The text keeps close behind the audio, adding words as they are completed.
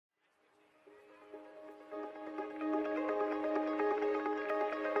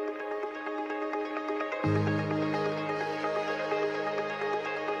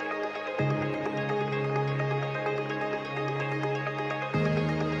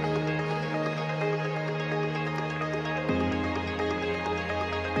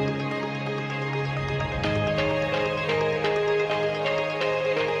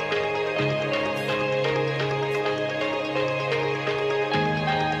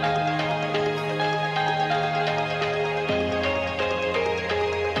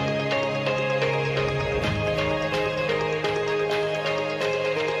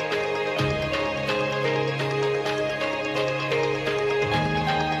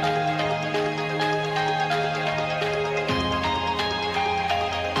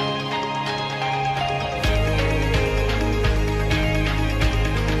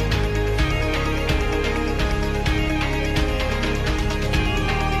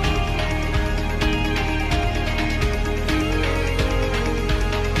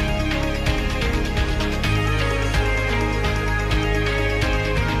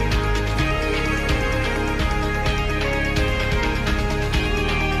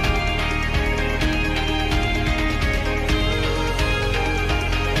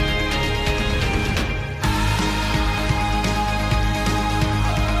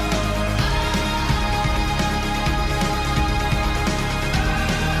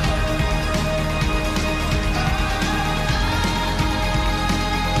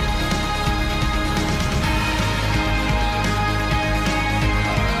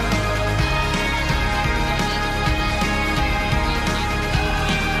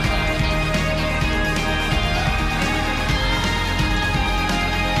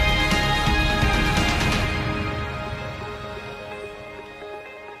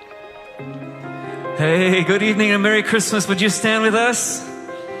Hey, good evening and Merry Christmas. Would you stand with us?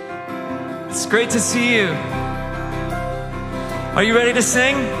 It's great to see you. Are you ready to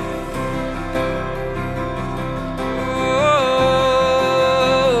sing?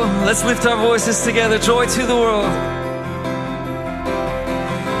 Oh, let's lift our voices together. Joy to the world.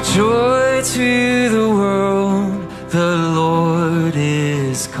 Joy to the world, the Lord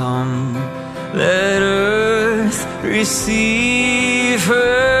is come. Let earth receive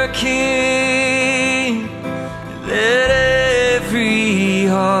her King. Let every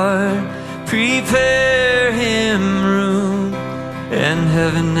heart prepare him room. And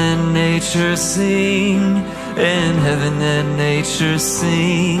heaven and nature sing. And heaven and nature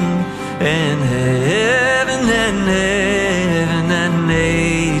sing. And heaven and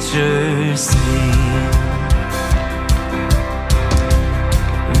nature sing.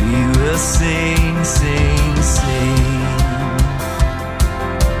 We will sing, sing, sing.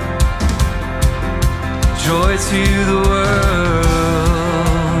 Joy to the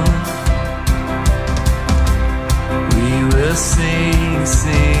world. We will sing,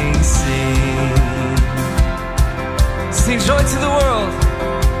 sing, sing. Sing joy to the world.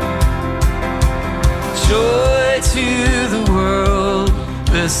 Joy to the world,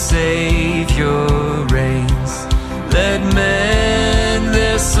 the Savior reigns. Let men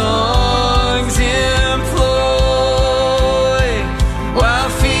their songs employ, while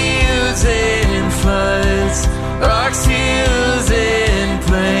fields and floods, rocks, hills and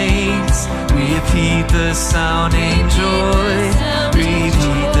plains, repeat the sounding joy,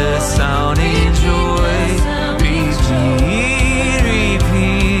 repeat the sounding joy, repeat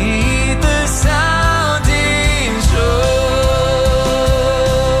the sounding joy.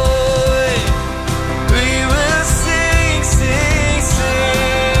 We will sing, sing, sing.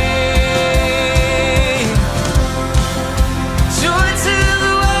 Joy to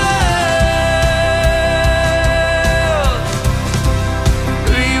the world.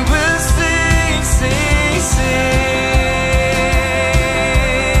 We will sing, sing, sing.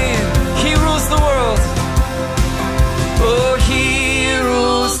 He rules the world. Oh, he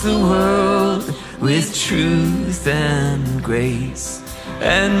rules the world with truth and grace,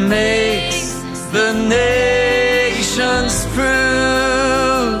 and makes the nations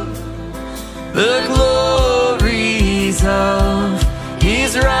prove the glories of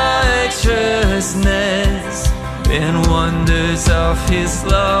his righteousness, and wonders of his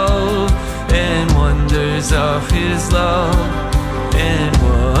love, and wonders of his love, and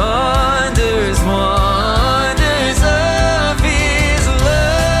wonders, wonders of his love.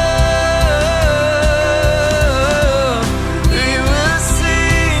 We will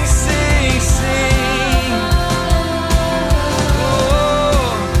sing, sing, sing. Oh,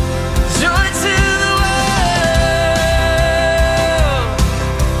 joy to the world.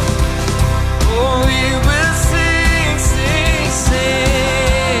 Oh, we will sing, sing,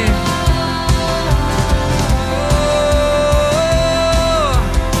 sing. Oh,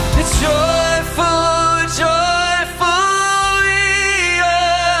 joyful, joyful, we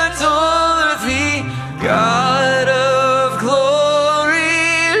adore thee, God of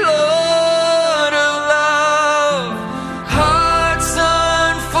glory, Lord of love. Hearts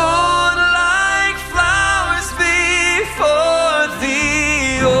unfold like flowers before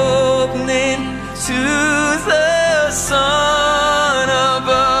thee, opening to the sun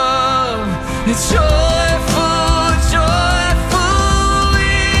above. It's joyful, joyful, we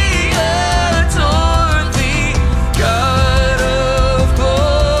adore thee, God of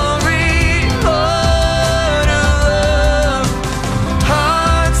glory, Lord of love.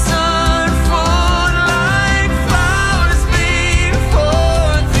 Hearts unfold like flowers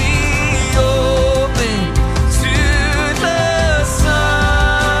before thee, open to the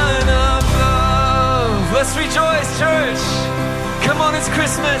sun above. Let's rejoice, church. Come on, it's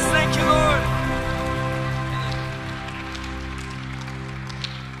Christmas. Thank you, Lord.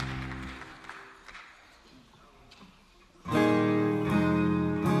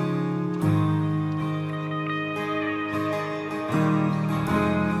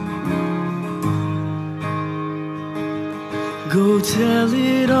 Go tell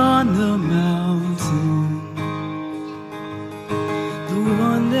it on the mountain, the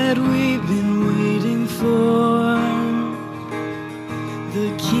one that we've been waiting for,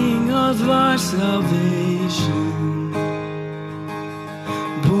 the King of our salvation.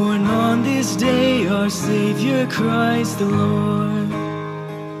 Born on this day, our Savior Christ the Lord.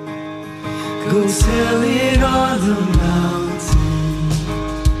 Go tell it on the mountain,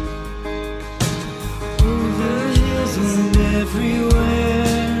 over hills and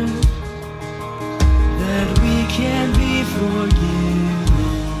everywhere, that we can be forgiven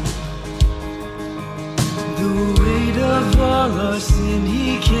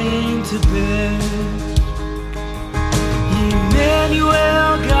to bear.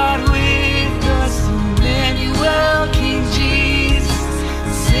 Emmanuel, God with us, Emmanuel, King Jesus,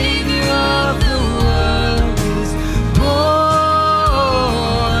 the Savior of the world is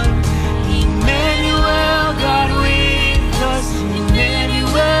born. Emmanuel, God with us,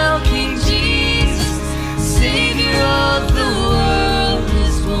 Emmanuel, King Jesus, the Savior of the world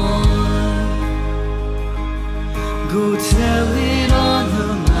is born. Go tell it on the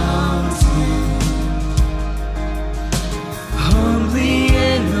mountain, humbly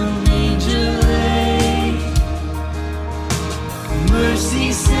in a manger lay,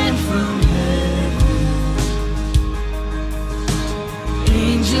 mercy sent from heaven,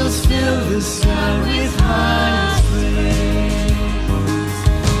 angels fill the sky with high praise.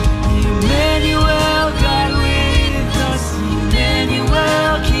 Emmanuel, God with us,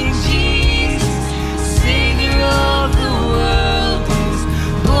 Emmanuel, King Jesus, Savior of the world is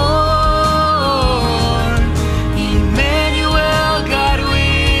born. Emmanuel, God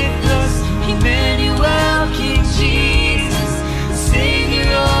with us, Emmanuel, King Jesus,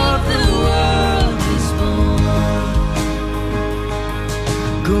 Savior of the world is born.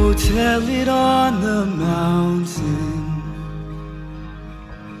 Go tell it on the mountain,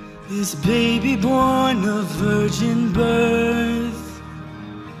 this baby born of virgin birth,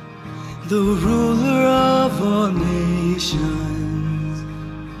 the ruler of all nations,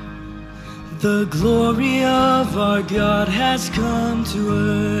 the glory of our God has come to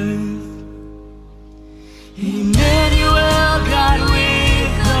earth. Emmanuel, God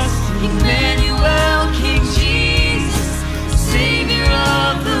with us, Emmanuel, King Jesus, Savior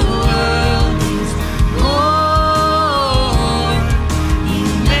of the world is born.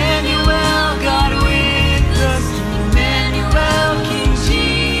 Emmanuel, God with us, Emmanuel, King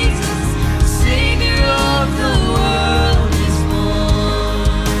Jesus, Savior of the world is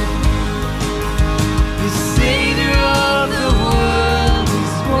born. The Savior of the world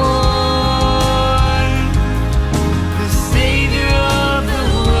is born. The Savior of the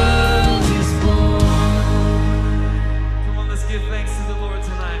world is born. Come on, let's give thanks to the Lord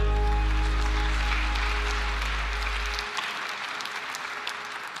tonight.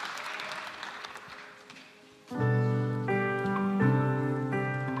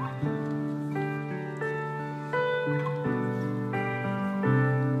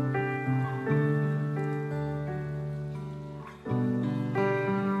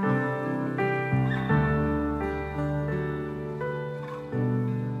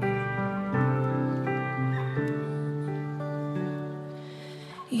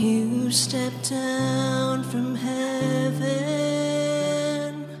 You stepped down from heaven,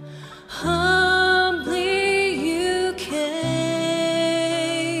 humbly you came,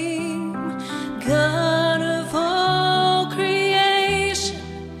 God of all creation,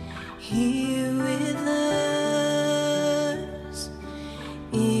 here with us,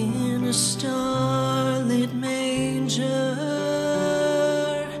 in a starlit manger.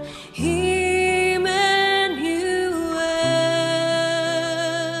 Emmanuel,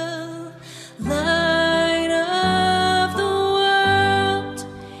 Light of the world,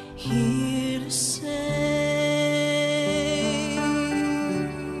 here to save.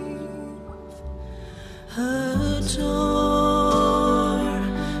 Adore,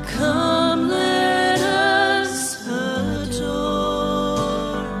 come let us adore.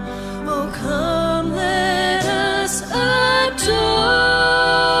 Oh, come let us adore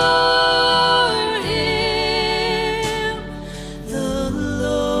Him, the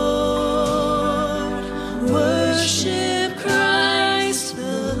Lord. Worship Christ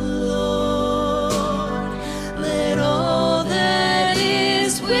the Lord. Let all that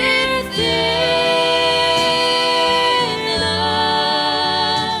is within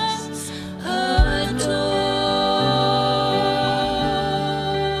us adore.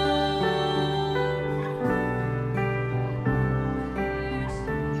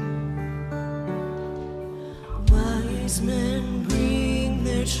 Wise men bring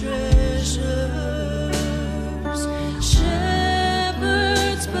their treasures,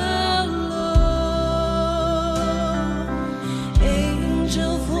 shepherds bow low,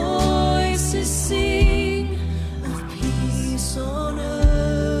 angel voices sing of peace on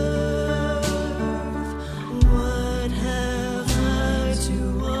earth. What have I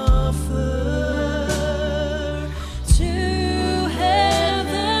to offer to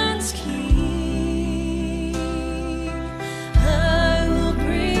heaven's King? I will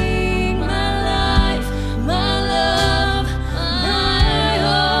bring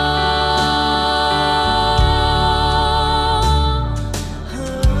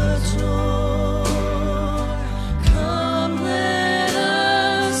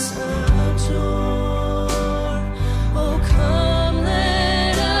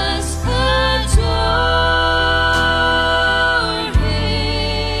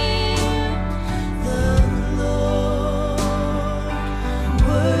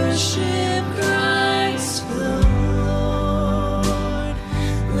Worship Christ the Lord.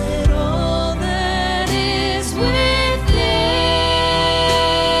 Let all that is within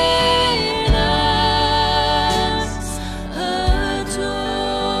us adore.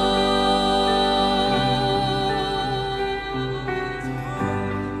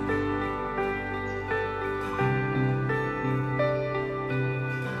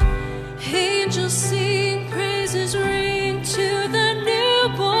 Angels sing, praises ring to the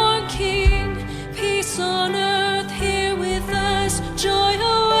newborn King. Peace on earth here with us, joy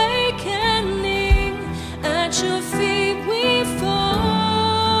awakening. At your feet we fall.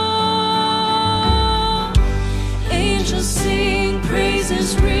 Angels sing,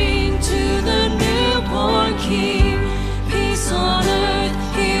 praises ring to the newborn King. Peace on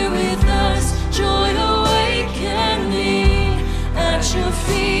earth here with us, joy awakening. At your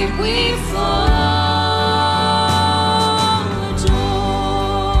feet we fall.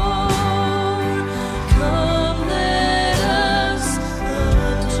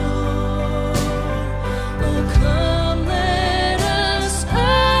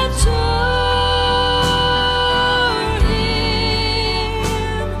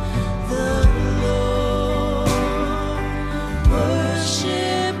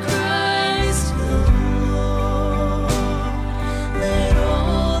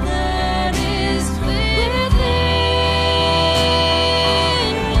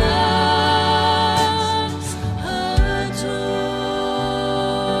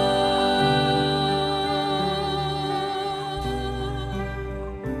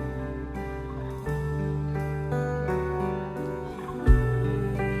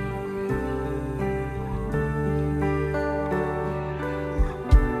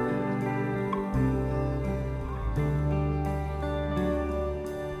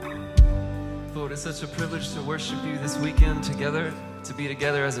 Lord, it's such a privilege to worship you this weekend together, to be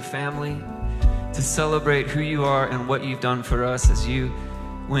together as a family, to celebrate who you are and what you've done for us as you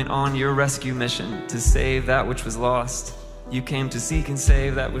went on your rescue mission to save that which was lost. You came to seek and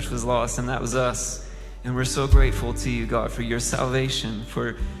save that which was lost, and that was us. And we're so grateful to you, God, for your salvation,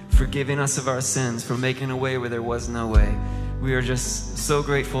 for forgiving us of our sins, for making a way where there was no way. We are just so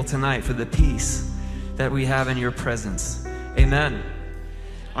grateful tonight for the peace that we have in your presence. Amen.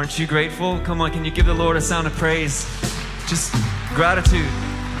 Aren't you grateful? Come on, can you give the Lord a sound of praise? Just gratitude.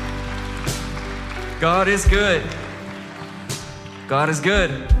 God is good. God is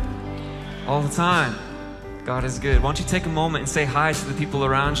good all the time. God is good. Why don't you take a moment and say hi to the people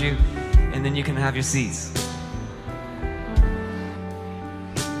around you, and then you can have your seats.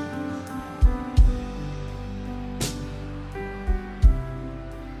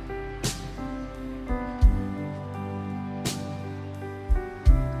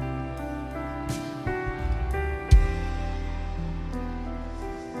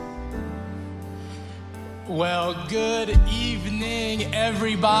 Well, good evening,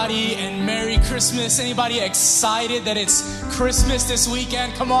 everybody, and Merry Christmas. Anybody excited that it's Christmas this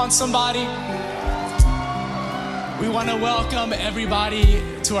weekend? Come on, somebody. We want to welcome everybody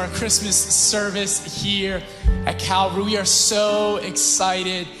to our Christmas service here at Calvary. We are so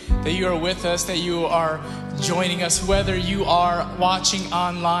excited that you are with us, that you are joining us, whether you are watching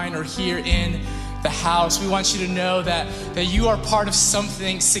online or here in the house. We want you to know that you are part of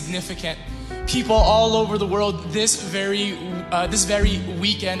something significant. People all over the world this very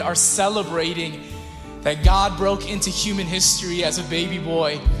weekend are celebrating that God broke into human history as a baby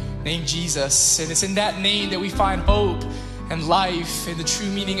boy named Jesus. And it's in that name that we find hope and life and the true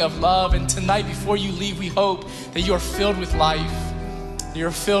meaning of love. And tonight, before you leave, we hope that you are filled with life.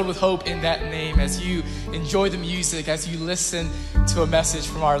 You're filled with hope in that name as you enjoy the music, as you listen to a message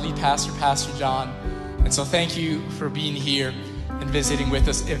from our lead pastor, Pastor John. And so thank you for being here and visiting with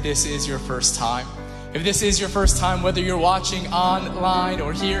us if this is your first time. If this is your first time, whether you're watching online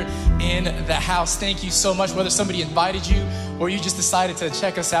or here in the house, thank you so much. Whether somebody invited you or you just decided to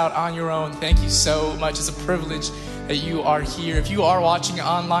check us out on your own, thank you so much. It's a privilege that you are here. If you are watching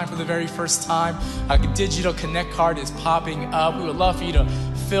online for the very first time, a digital connect card is popping up. We would love for you to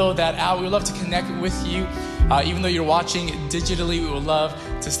fill that out. We would love to connect with you. Even though you're watching digitally, we would love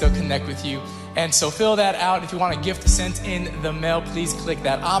to still connect with you. And so fill that out. If you want a gift sent in the mail, please click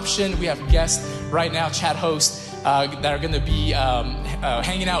that option. We have guests right now, chat hosts, that are going to be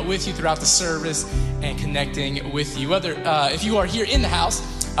hanging out with you throughout the service and connecting with you. Whether if you are here in the house,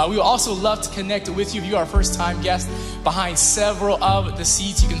 we would also love to connect with you. If you are a first-time guest, behind several of the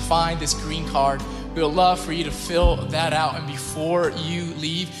seats, you can find this green card. We would love for you to fill that out, and before you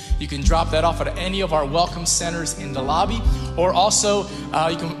leave, you can drop that off at any of our welcome centers in the lobby, or also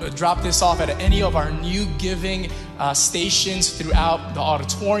you can drop this off at any of our new giving stations throughout the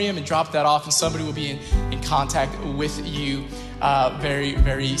auditorium and drop that off, and somebody will be in contact with you very,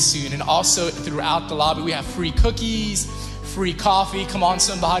 very soon. And also throughout the lobby, we have free cookies, free coffee, come on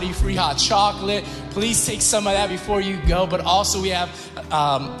somebody, free hot chocolate. Please take some of that before you go. But also we have,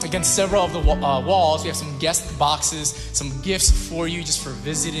 against several of the walls, we have some guest boxes, some gifts for you just for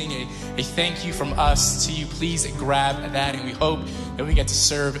visiting, a thank you from us to you. Please grab that, and we hope that we get to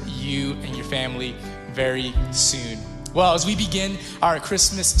serve you and your family very soon. Well, as we begin our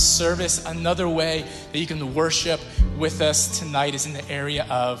Christmas service, another way that you can worship with us tonight is in the area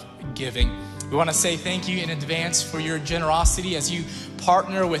of giving. We want to say thank you in advance for your generosity as you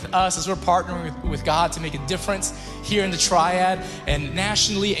partner with us, as we're partnering with God to make a difference here in the Triad and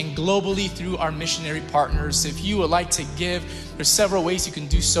nationally and globally through our missionary partners. If you would like to give, there's several ways you can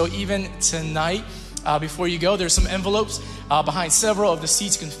do so. Even tonight, before you go, there's some envelopes behind several of the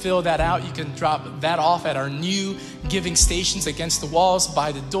seats. You can fill that out. You can drop that off at our new giving stations against the walls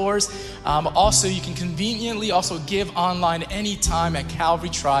by the doors. Also, you can conveniently also give online anytime at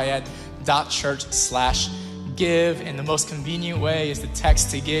calvarytriad.church/give. And the most convenient way is to text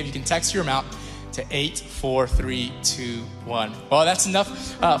to give. You can text your amount to 84321. Well, that's enough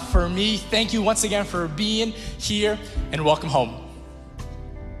for me. Thank you once again for being here, and welcome home.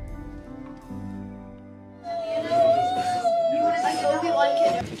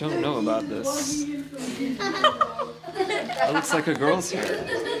 I don't know about this. That looks like a girl's hair.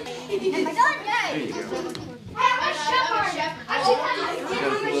 There you go.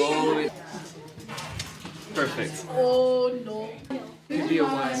 Perfect. Oh no. You'd be a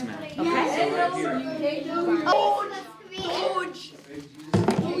wise man. Okay, so right here. Oh, Doge.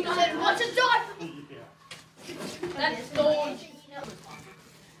 You said, what's a dog? That's Doge.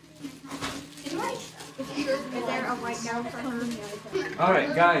 Is there a white gown for her? All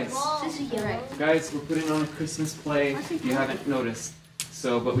right, guys. Guys, we're putting on a Christmas play. You haven't noticed.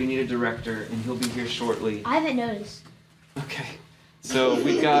 But we need a director, and he'll be here shortly. I haven't noticed. Okay. So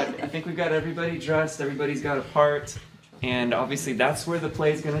I think we've got everybody dressed. Everybody's got a part. And obviously that's where the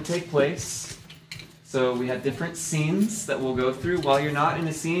play is going to take place. So we have different scenes that we'll go through. While you're not in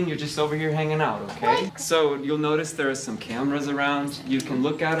a scene, you're just over here hanging out, okay? So you'll notice there are some cameras around. You can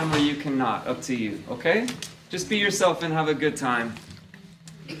look at them or you cannot, up to you, okay? Just be yourself and have a good time.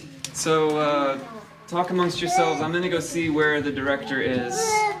 So talk amongst yourselves. I'm going to go see where the director is.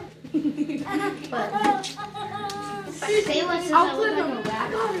 I'll click him.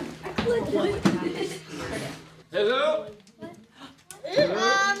 Hello?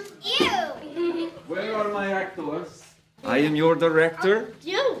 Hello? You. Where are my actors? I am your director.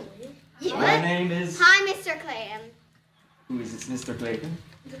 You. My name is... Hi, Mr. Clayton. Who is this, Mr. Clayton?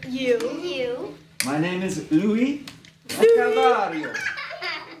 You. My name is Louis Calvary.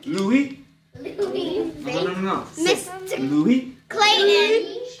 Louis? Louis. No. Mr. Louis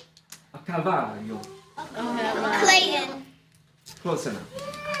Clayton. Calvary. Clayton. Close enough.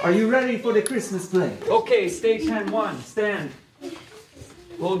 Are you ready for the Christmas play? Okay, stage hand 1, stand.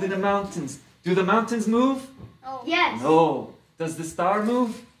 Hold in the mountains. Do the mountains move? Oh. Yes. No. Does the star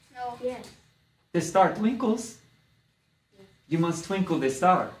move? No. Yes. The star twinkles. You must twinkle the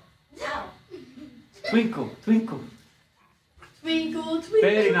star. No. Twinkle, twinkle. Twinkle, twinkle.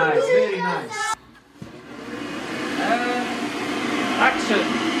 Very nice, very nice. And action.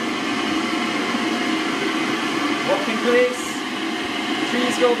 Walking place.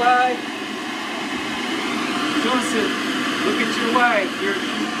 Trees go by. Joseph, look at your wife, your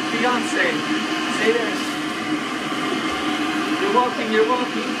fiance. Stay there. You're walking, you're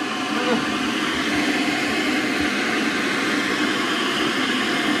walking.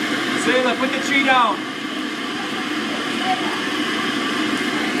 Selah, put the tree down.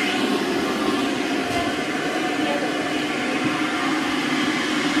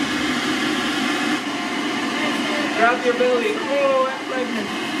 Grab your belly. Oh, I'm pregnant.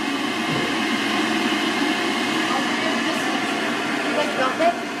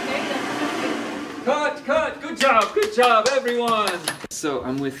 Cut. Good job, everyone. So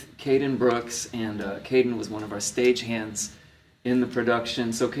I'm with Caden Brooks, and Caden was one of our stage hands in the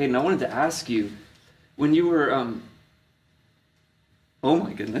production. So Caden, I wanted to ask you, when you were, oh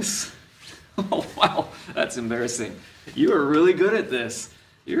my goodness. Oh wow, that's embarrassing. You are really good at this.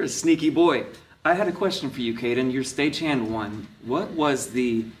 You're a sneaky boy. I had a question for you, Caden. You're stagehand 1. What was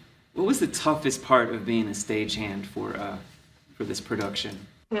the toughest part of being a stagehand for this production?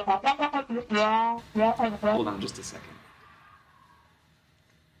 Hold on just a second.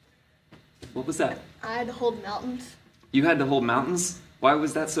 What was that? I had to hold mountains You had to hold mountains? Why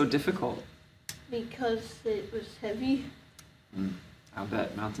was that so difficult? because it was heavy. I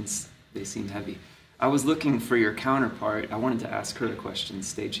bet mountains, they seem heavy. I was looking for your counterpart. I wanted to ask her a question,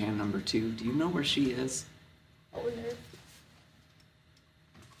 stagehand number 2. Do you know where she is? Older.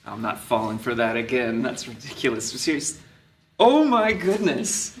 I'm not falling for that again. That's ridiculous. Serious. Oh my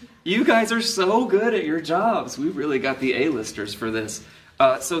goodness. You guys are so good at your jobs. We really got the A-listers for this.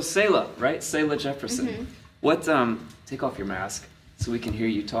 So Selah, right? Selah Jefferson. Mm-hmm. What, take off your mask so we can hear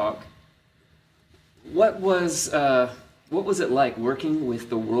you talk. What was it like working with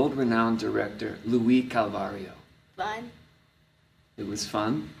the world-renowned director, Louis Calvario? Fun. It was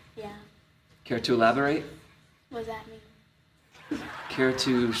fun? Yeah. Care to elaborate? What does that mean? Care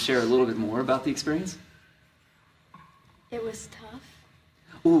to share a little bit more about the experience? It was tough.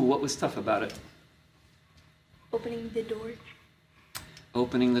 Ooh, what was tough about it? Opening the door.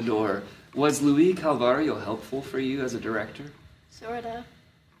 Opening the door. Was Louis Calvario helpful for you as a director? Sorta.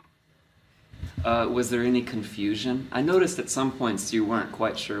 Was there any confusion? I noticed at some points you weren't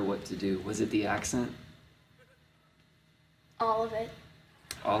quite sure what to do. Was it the accent? All of it.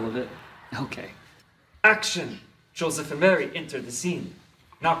 All of it? Okay. Action! Joseph and Mary enter the scene.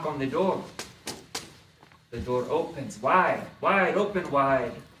 Knock on the door. The door opens wide, wide, open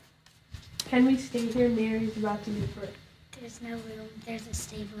wide. Can we stay here? Mary's about to give birth. There's no room. There's a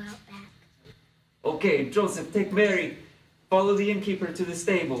stable out back. Okay, Joseph, take Mary. Follow the innkeeper to the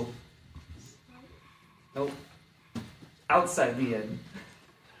stable. Nope. Outside the inn.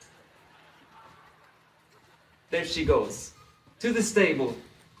 There she goes. To the stable.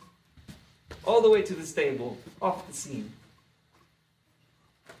 All the way to the stable. Off the scene.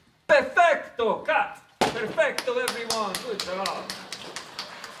 Perfecto! Cut! Perfecto, everyone! Good job!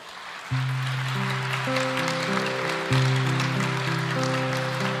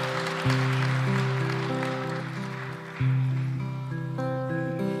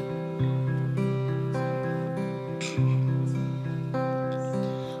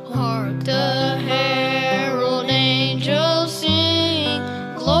 Hark the herald angels sing,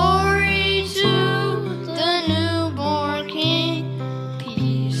 glory to the newborn King.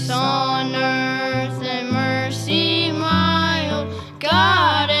 Peace on earth and mercy mild,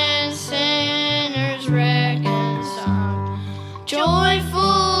 God and Savior.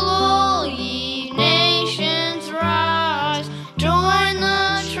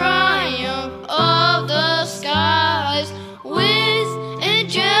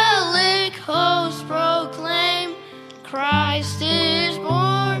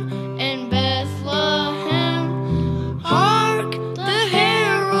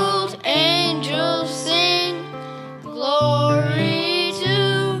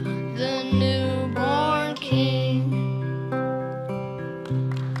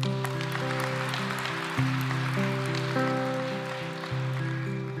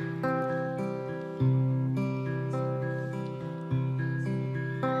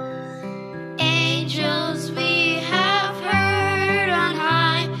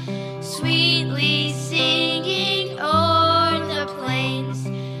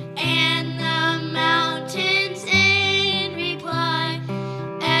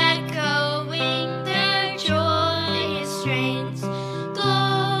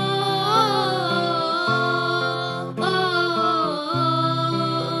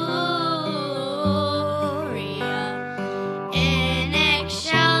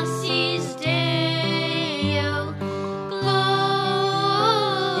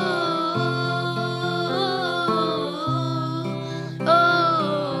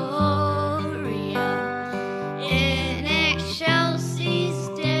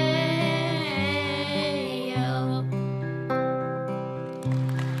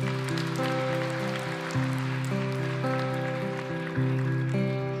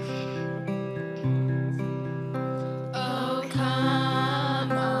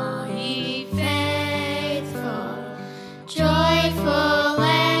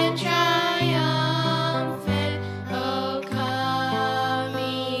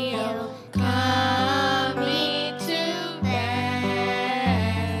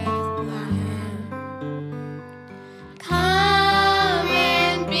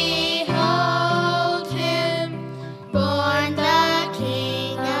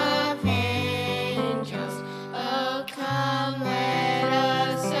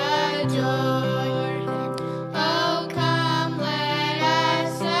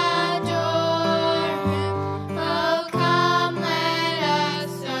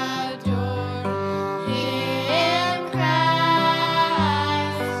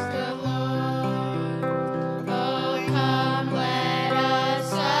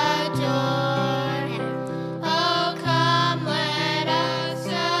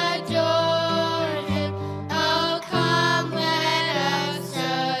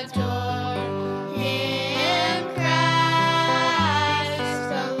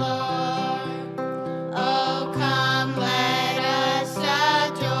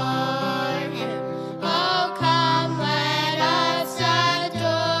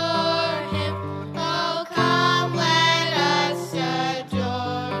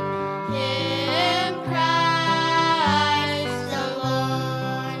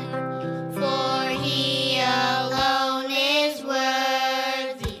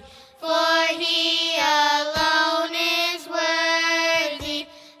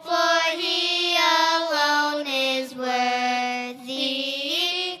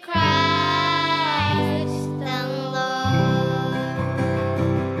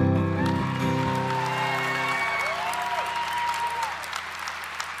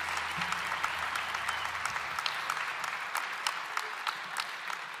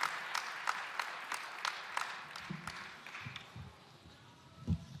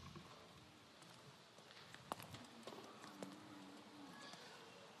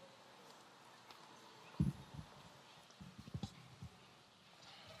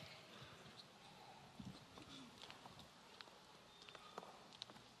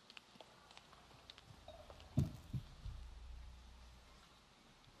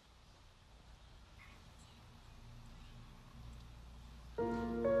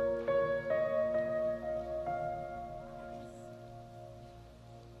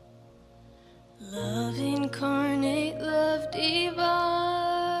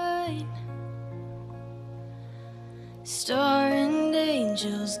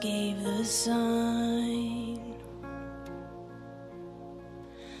 angels gave the sign.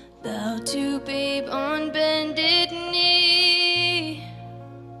 Bow to babe on bended knee,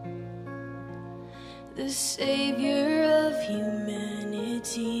 the Savior of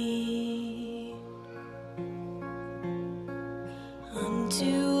humanity.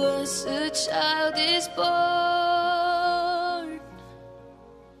 Unto us a child is born,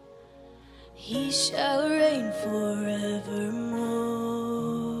 he shall reign forevermore.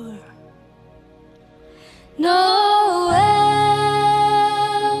 Noel,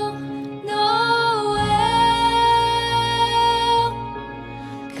 Noel,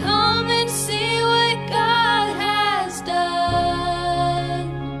 come and see what God has done.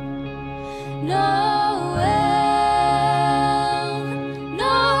 Noel,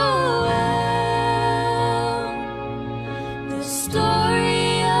 Noel, the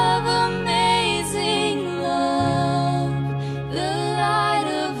story of amazing love, the light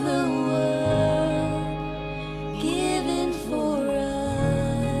of the world, given for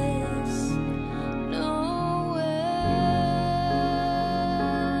us. Noel,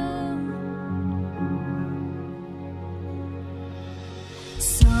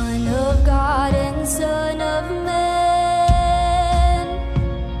 Son of God and Son of Man,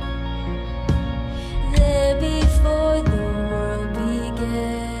 there before the world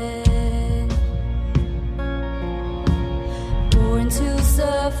began, born to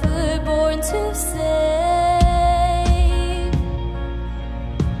suffer, born to save,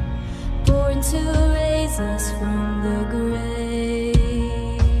 born to raise us from the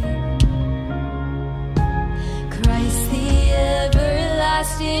grave. Christ the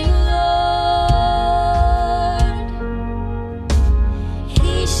everlasting Lord,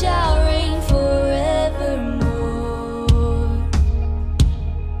 he shall reign forevermore.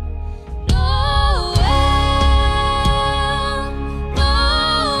 Noel,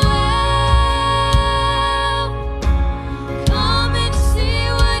 Noel, come and see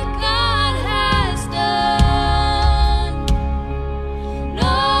what God has done.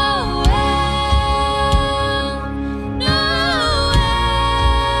 Noel, Noel,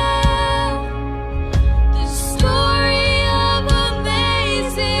 the story of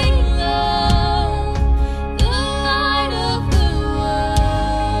amazing love, the light of the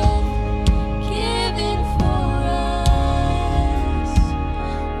world, given for us.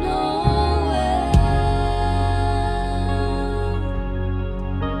 Noel,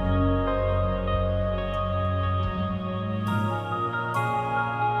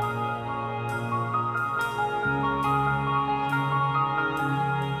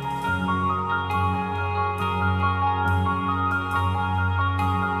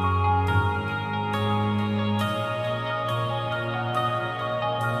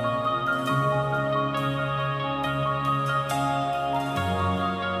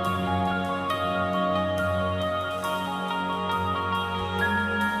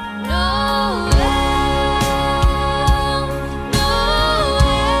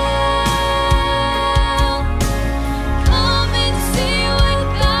 come and see what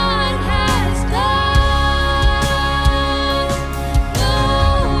God has done.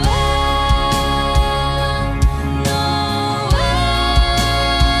 Noel,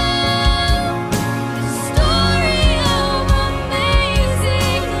 the story of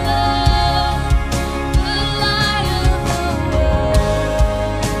amazing love, the light of the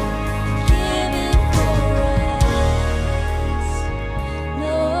world, given for us.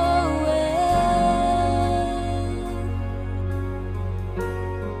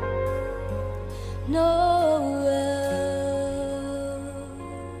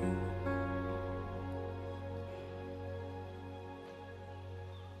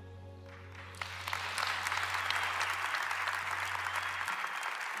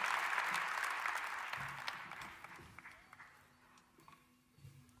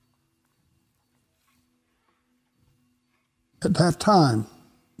 At that time,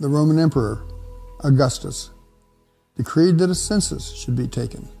 the Roman Emperor, Augustus, decreed that a census should be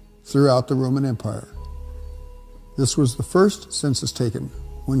taken throughout the Roman Empire. This was the first census taken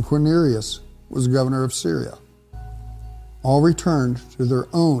when Quirinius was governor of Syria. All returned to their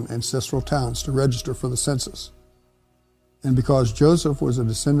own ancestral towns to register for the census. And because Joseph was a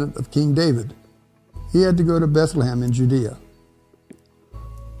descendant of King David, he had to go to Bethlehem in Judea,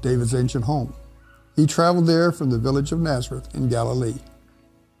 David's ancient home. He traveled there from the village of Nazareth in Galilee.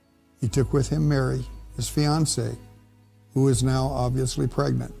 He took with him Mary, his fiancée, who is now obviously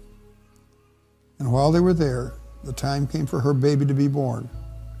pregnant. And while they were there, the time came for her baby to be born.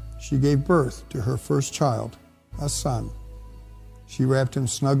 She gave birth to her first child, a son. She wrapped him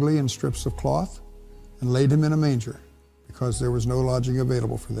snugly in strips of cloth and laid him in a manger, because there was no lodging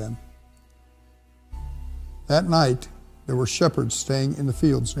available for them. That night, there were shepherds staying in the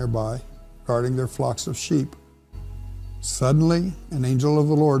fields nearby, guarding their flocks of sheep. Suddenly, an angel of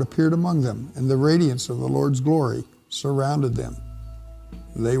the Lord appeared among them, and the radiance of the Lord's glory surrounded them.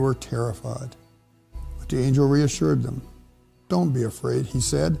 They were terrified. But the angel reassured them. "Don't be afraid," he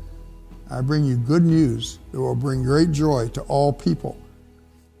said. "I bring you good news that will bring great joy to all people.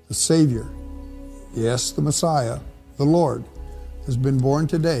 The Savior, yes, the Messiah, the Lord, has been born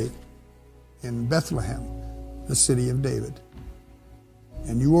today in Bethlehem, the city of David.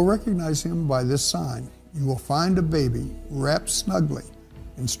 And you will recognize him by this sign. You will find a baby wrapped snugly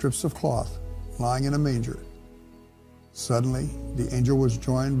in strips of cloth, lying in a manger." Suddenly, the angel was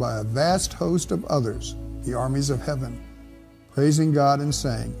joined by a vast host of others, the armies of heaven, praising God and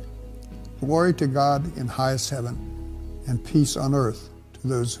saying, "Glory to God in highest heaven, and peace on earth to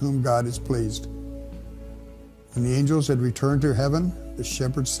those whom God is pleased." When the angels had returned to heaven, the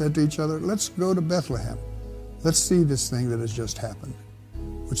shepherds said to each other, "Let's go to Bethlehem. Let's see this thing that has just happened,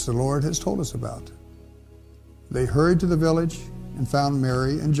 which the Lord has told us about." They hurried to the village and found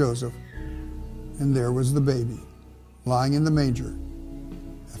Mary and Joseph, and there was the baby, lying in the manger.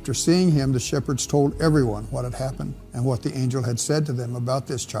 After seeing him, the shepherds told everyone what had happened and what the angel had said to them about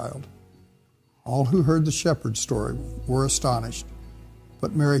this child. All who heard the shepherd's story were astonished,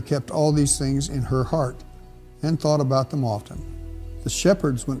 but Mary kept all these things in her heart and thought about them often. The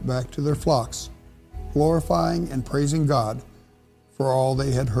shepherds went back to their flocks, glorifying and praising God for all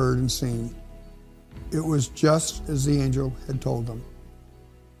they had heard and seen. It was just as the angel had told them.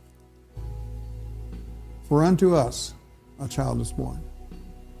 For unto us a child is born.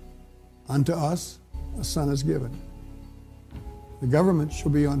 Unto us a son is given. The government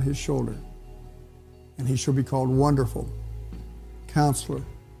shall be on his shoulder, and he shall be called Wonderful, Counselor,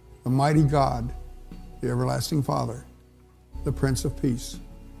 the Mighty God, the Everlasting Father, the Prince of Peace.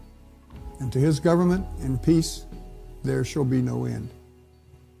 And to his government and peace there shall be no end.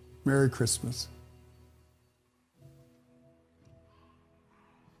 Merry Christmas.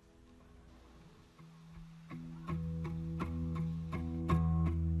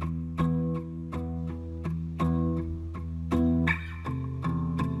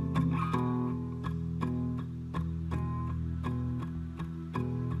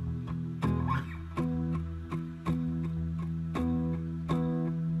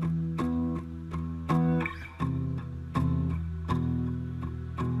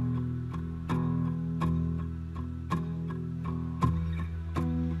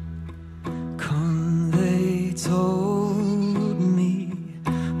 Told me,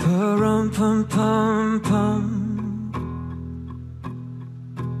 pum pum pum.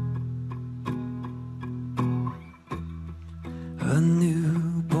 A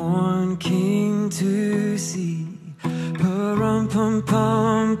newborn king to see, pum pum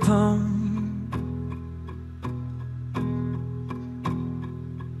pum pum.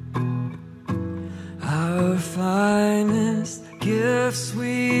 Our finest gifts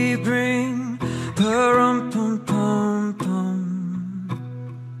we bring, pum pum pum pum.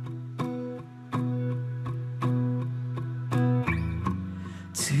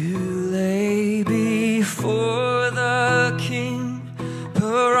 To lay before the King,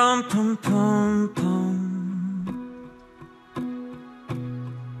 pum pum pum pum.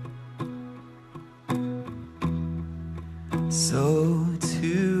 So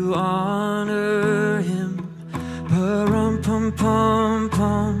to honor him, pum pum pum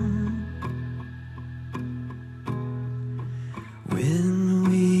pum. When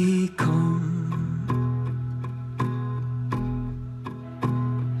we come,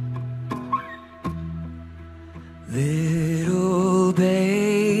 little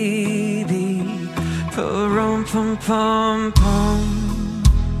baby, pum pum pum pum.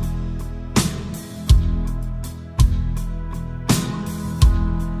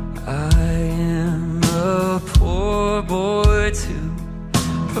 I am a poor boy too,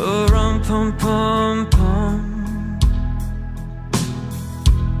 pum pum pum pum.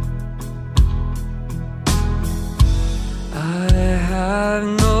 I have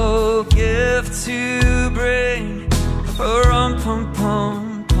no gift to bring, pum pum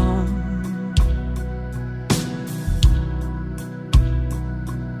pum pum.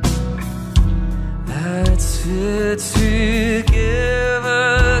 That's fit to give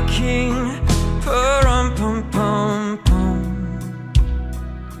a king, pum pum pum pum.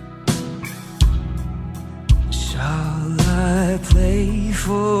 Shall I play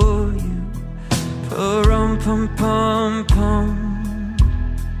for you, pum pum pum pum,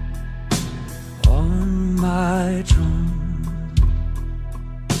 on my drum?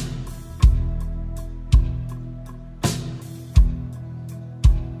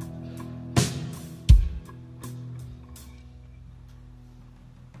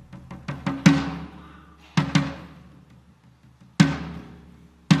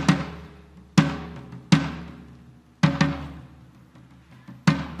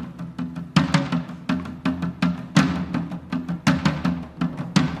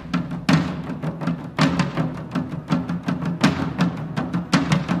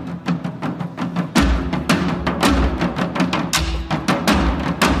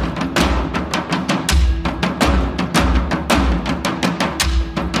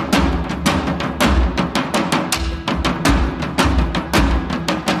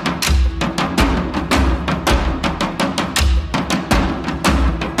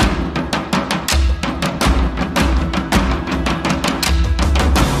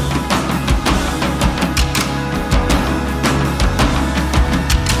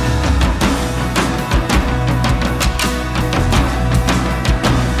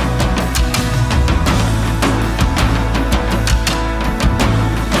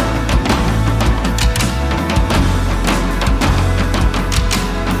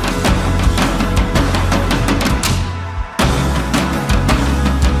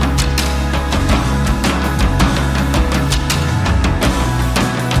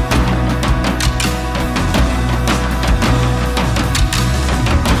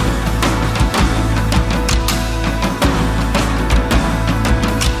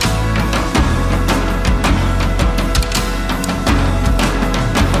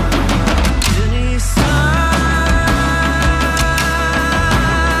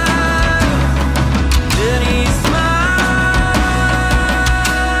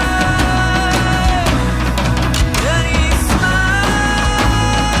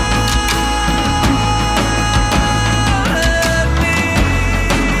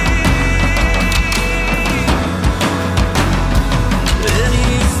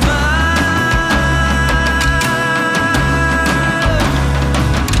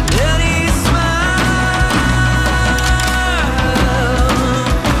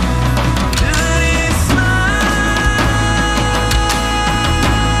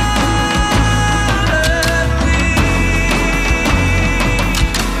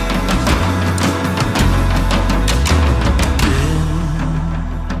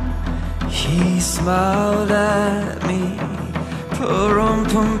 smiled at me. Pum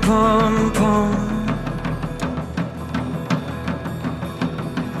pum pum pum.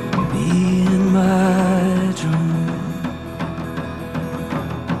 Me and my drum.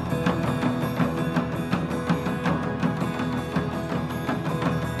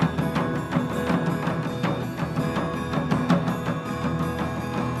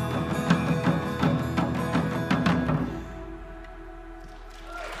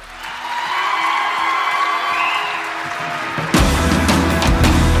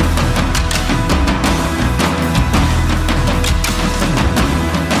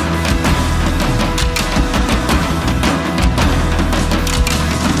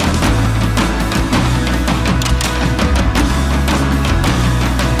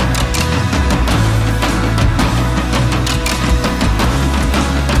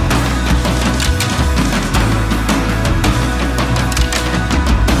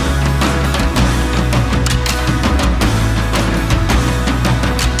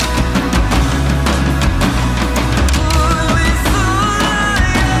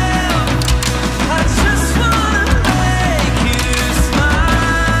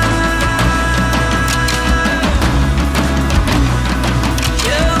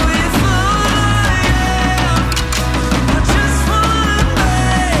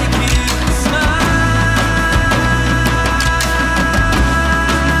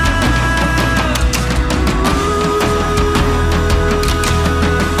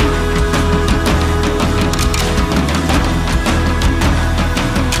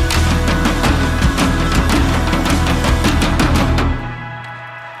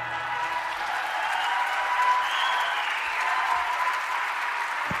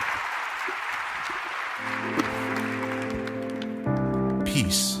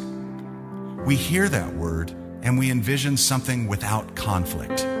 Peace. We hear that word and we envision something without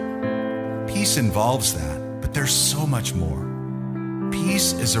conflict. Peace involves that, but there's so much more.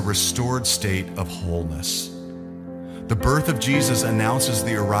 Peace is a restored state of wholeness. The birth of Jesus announces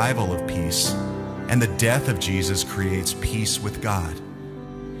the arrival of peace, and the death of Jesus creates peace with God.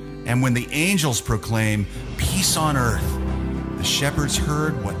 And when the angels proclaim peace on earth, the shepherds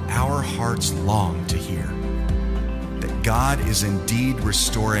heard what our hearts long to hear. That God is indeed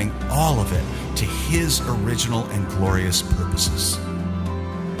restoring all of it to his original and glorious purposes.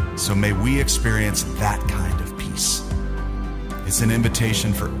 So may we experience that kind of peace. It's an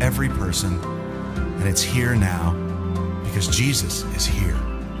invitation for every person, and it's here now because Jesus is here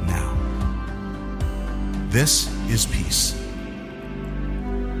now. This is peace.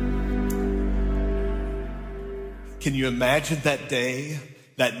 Can you imagine that day,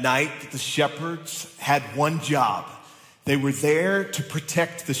 that night, that the shepherds had one job? They were there to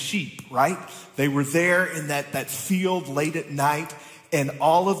protect the sheep, right? They were there in that field late at night, and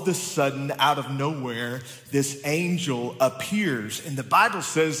all of a sudden, out of nowhere, this angel appears. And the Bible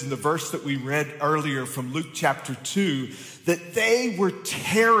says in the verse that we read earlier from Luke chapter 2, that they were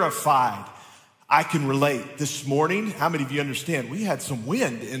terrified. I can relate. This morning, how many of you understand? We had some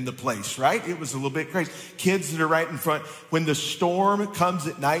wind in the place, right? It was a little bit crazy. Kids that are right in front. When the storm comes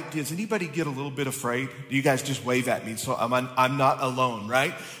at night, does anybody get a little bit afraid? You guys just wave at me, so I'm not alone,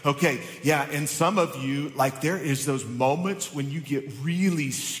 right? Okay, yeah, and some of you, like there is those moments when you get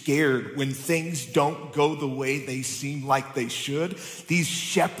really scared when things don't go the way they seem like they should. These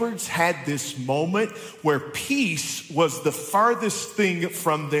shepherds had this moment where peace was the farthest thing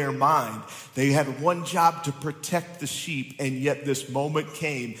from their mind. They had one job to protect the sheep, and yet this moment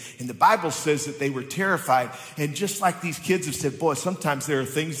came. And the Bible says that they were terrified. And just like these kids have said, boy, sometimes there are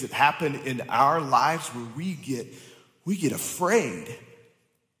things that happen in our lives where we get afraid.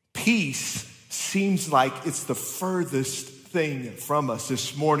 Peace seems like it's the furthest thing from us.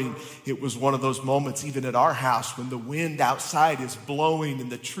 This morning, it was one of those moments, even at our house, when the wind outside is blowing and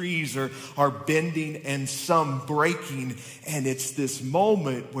the trees are bending and some breaking. And it's this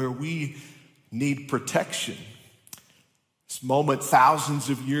moment where we need protection. This moment thousands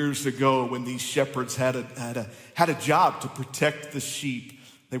of years ago when these shepherds had a job to protect the sheep.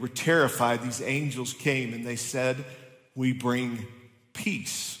 They were terrified. These angels came and they said, we bring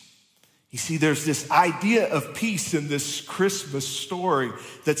peace. You see, there's this idea of peace in this Christmas story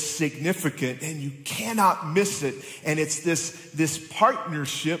that's significant, and you cannot miss it. And it's this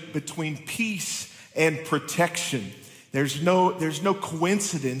partnership between peace and protection. There's no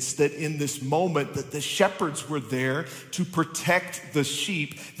coincidence that in this moment that the shepherds were there to protect the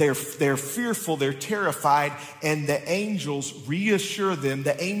sheep. They're fearful, they're terrified, and the angels reassure them.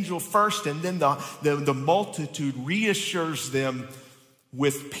 The angel first, and then the multitude reassures them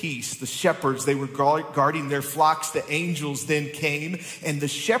with peace. The shepherds, they were guarding their flocks. The angels then came, and the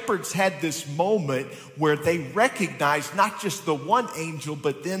shepherds had this moment where they recognized not just the one angel,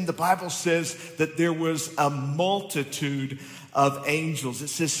 but then the Bible says that there was a multitude of angels. It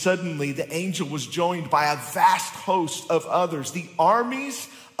says suddenly the angel was joined by a vast host of others, the armies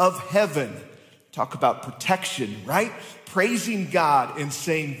of heaven. Talk about protection, right? Praising God and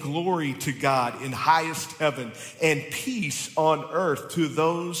saying glory to God in highest heaven and peace on earth to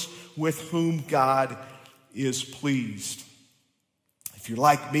those with whom God is pleased. If you're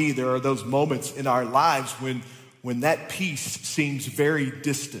like me, there are those moments in our lives when that peace seems very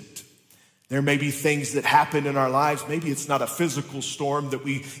distant. There may be things that happen in our lives. Maybe it's not a physical storm that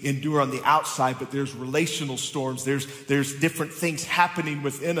we endure on the outside, but there's relational storms. There's different things happening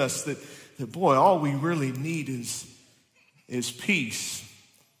within us that boy, all we really need is peace.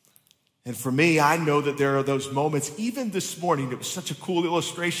 And for me, I know that there are those moments. Even this morning, it was such a cool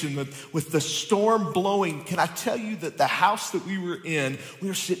illustration with the storm blowing. Can I tell you that the house that we were in, we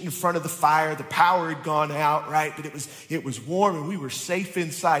were sitting in front of the fire. The power had gone out, right? But it was warm and we were safe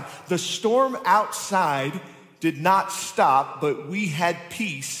inside. The storm outside did not stop, but we had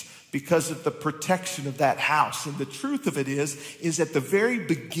peace because of the protection of that house. And the truth of it is at the very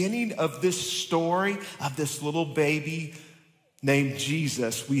beginning of this story of this little baby named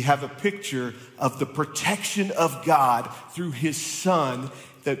Jesus, we have a picture of the protection of God through his son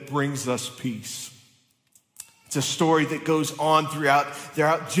that brings us peace. It's a story that goes on throughout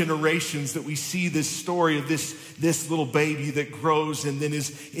generations, that we see this story of this little baby that grows and then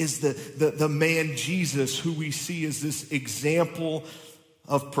is the man Jesus, who we see as this example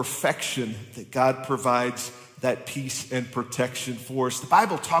of perfection, that God provides that peace and protection for us. The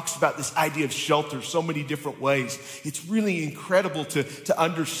Bible talks about this idea of shelter so many different ways. It's really incredible to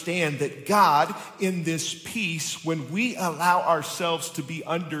understand that God, in this peace, when we allow ourselves to be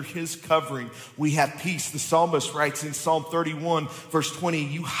under his covering, we have peace. The psalmist writes in Psalm 31, verse 20,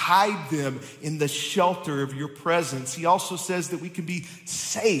 you hide them in the shelter of your presence. He also says that we can be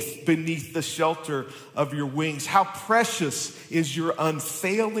safe beneath the shelter of your wings. How precious is your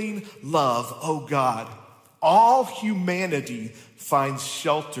unfailing love, O God. All humanity finds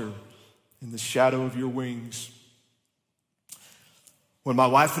shelter in the shadow of your wings. When my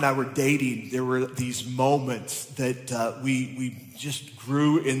wife and I were dating, there were these moments that we just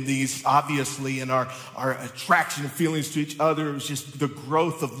grew in these, obviously, in our attraction and feelings to each other. It was just the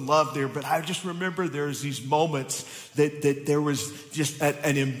growth of love there. But I just remember there was these moments that there was just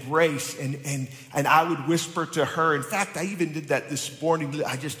an embrace, and I would whisper to her. In fact, I even did that this morning.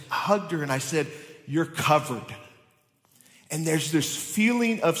 I just hugged her and I said, you're covered. And there's this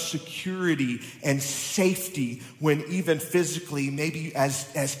feeling of security and safety when even physically, maybe as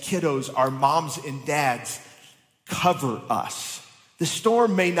kiddos, our moms and dads cover us. The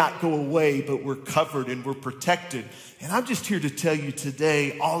storm may not go away, but we're covered and we're protected. And I'm just here to tell you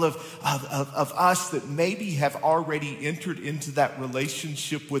today, all of us that maybe have already entered into that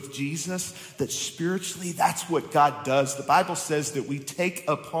relationship with Jesus, that spiritually, that's what God does. The Bible says that we take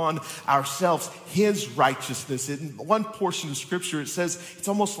upon ourselves his righteousness. In one portion of scripture, it says it's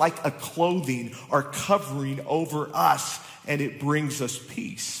almost like a clothing or covering over us, and it brings us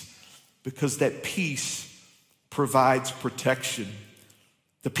peace, because that peace provides protection.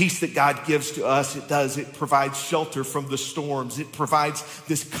 The peace that God gives to us, it provides shelter from the storms. It provides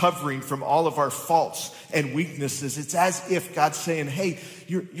this covering from all of our faults and weaknesses. It's as if God's saying, hey,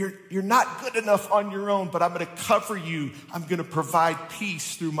 you're not good enough on your own, but I'm going to cover you. I'm going to provide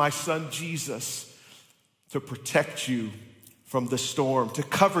peace through my son Jesus to protect you from the storm, to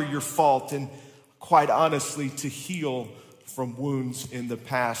cover your fault, and quite honestly, to heal from wounds in the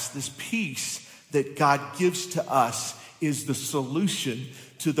past. This peace that God gives to us is the solution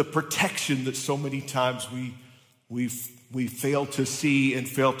to the protection that so many times we fail to see and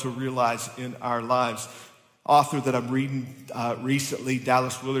fail to realize in our lives. Author that I'm reading recently,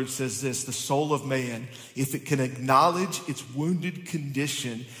 Dallas Willard, says this: the soul of man, if it can acknowledge its wounded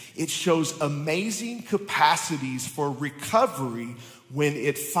condition, it shows amazing capacities for recovery when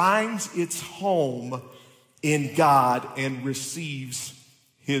it finds its home in God and receives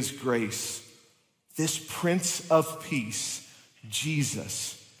his grace. This Prince of Peace,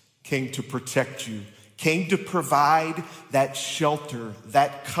 Jesus, came to protect you, came to provide that shelter,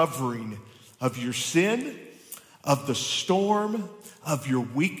 that covering of your sin, of the storm, of your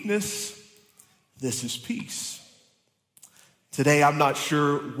weakness. This is peace. Today, I'm not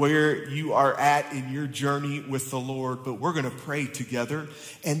sure where you are at in your journey with the Lord, but we're going to pray together.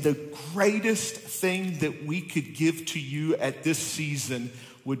 And the greatest thing that we could give to you at this season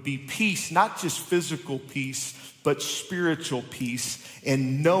would be peace, not just physical peace, but spiritual peace,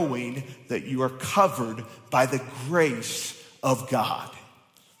 and knowing that you are covered by the grace of God.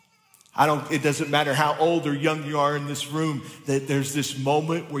 It doesn't matter how old or young you are in this room, that there's this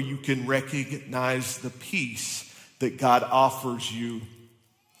moment where you can recognize the peace that God offers you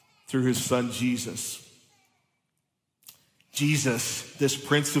through his son Jesus. Jesus, this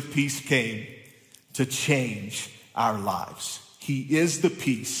Prince of Peace, came to change our lives. He is the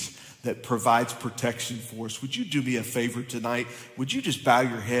peace that provides protection for us. Would you do me a favor tonight? Would you just bow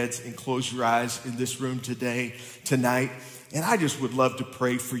your heads and close your eyes in this room tonight? And I just would love to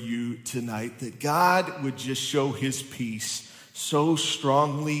pray for you tonight that God would just show his peace so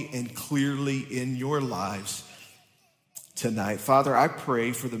strongly and clearly in your lives tonight. Father, I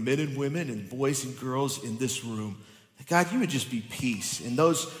pray for the men and women and boys and girls in this room. God, you would just be peace in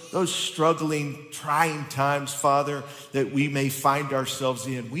those struggling, trying times, Father, that we may find ourselves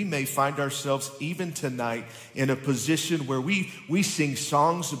in. We may find ourselves even tonight in a position where we sing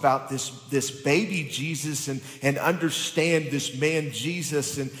songs about this baby Jesus and understand this man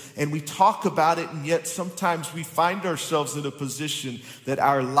Jesus, and we talk about it, and yet sometimes we find ourselves in a position that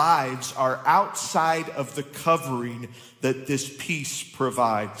our lives are outside of the covering that this peace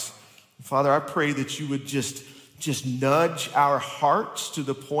provides. Father, I pray that you would just nudge our hearts to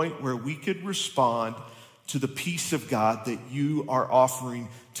the point where we could respond to the peace of God that you are offering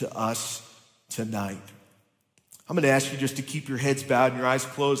to us tonight. I'm going to ask you just to keep your heads bowed and your eyes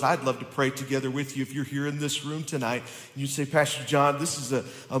closed. I'd love to pray together with you if you're here in this room tonight. And you say, Pastor John, this is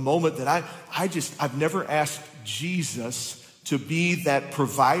a moment that I've never asked Jesus to be that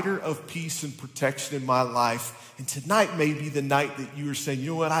provider of peace and protection in my life. And tonight may be the night that you are saying,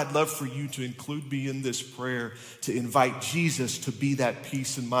 you know what, I'd love for you to include me in this prayer, to invite Jesus to be that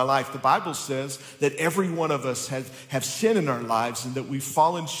peace in my life. The Bible says that every one of us have sin in our lives and that we've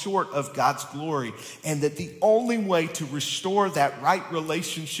fallen short of God's glory. And that the only way to restore that right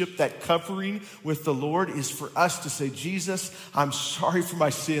relationship, that covering with the Lord, is for us to say, Jesus, I'm sorry for my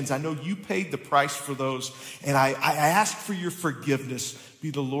sins. I know you paid the price for those. And I ask for your forgiveness. Be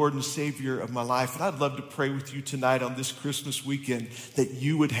the Lord and Savior of my life. And I'd love to pray with you tonight on this Christmas weekend that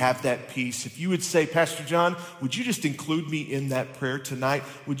you would have that peace. If you would say, Pastor John, would you just include me in that prayer tonight?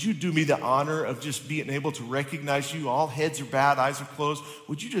 Would you do me the honor of just being able to recognize you? All heads are bowed, eyes are closed.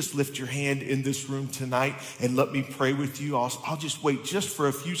 Would you just lift your hand in this room tonight and let me pray with you? I'll just wait just for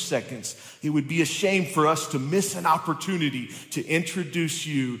a few seconds. It would be a shame for us to miss an opportunity to introduce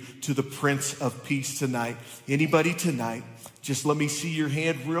you to the Prince of Peace tonight. Anybody tonight? Just let me see your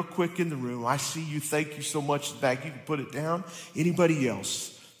hand real quick in the room. I see you. Thank you so much. Back, you can put it down. Anybody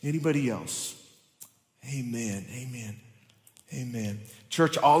else? Anybody else? Amen. Amen. Amen.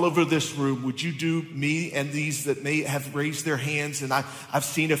 Church, all over this room, would you do me and these that may have raised their hands? And I've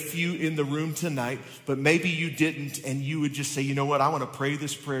seen a few in the room tonight, but maybe you didn't, and you would just say, you know what, I want to pray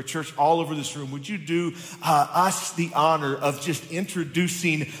this prayer. Church, all over this room, would you do us the honor of just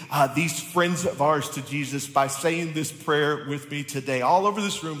introducing these friends of ours to Jesus by saying this prayer with me today? All over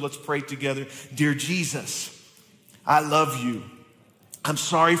this room, let's pray together. Dear Jesus, I love you. I'm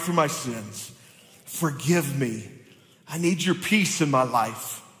sorry for my sins. Forgive me. I need your peace in my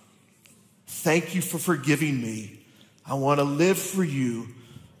life. Thank you for forgiving me. I want to live for you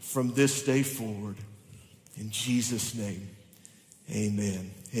from this day forward. In Jesus' name,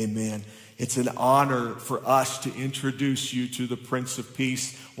 amen. Amen. It's an honor for us to introduce you to the Prince of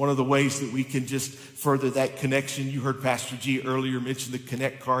Peace. One of the ways that we can just further that connection, you heard Pastor G earlier mention the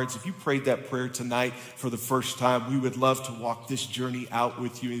Connect cards. If you prayed that prayer tonight for the first time, we would love to walk this journey out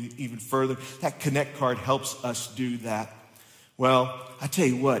with you even further. That Connect card helps us do that. Well, I tell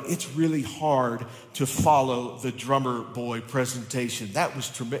you what, it's really hard to follow the drummer boy presentation. That was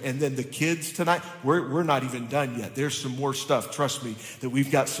tremendous. And then the kids tonight, we're not even done yet. There's some more stuff, trust me, that we've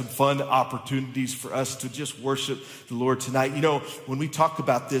got some fun opportunities for us to just worship the Lord tonight. You know, when we talk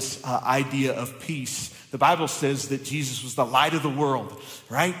about this idea of peace, the Bible says that Jesus was the light of the world,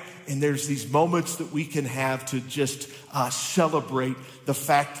 right? And there's these moments that we can have to just celebrate the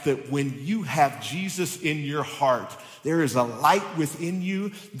fact that when you have Jesus in your heart, there is a light within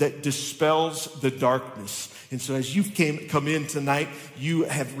you that dispels the darkness. And so as you've come in tonight, you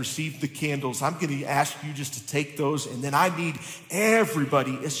have received the candles. I'm going to ask you just to take those. And then I need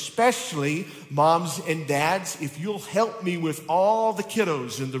everybody, especially moms and dads, if you'll help me with all the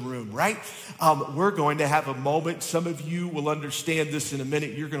kiddos in the room, right? We're going to have a moment. Some of you will understand this in a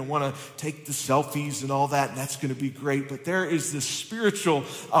minute. You're going to want want to take the selfies and all that, and that's going to be great. But there is this spiritual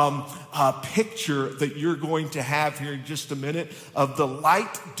picture that you're going to have here in just a minute of the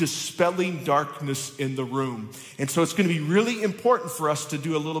light dispelling darkness in the room. And so it's going to be really important for us to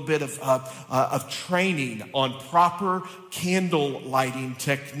do a little bit of training on proper candle lighting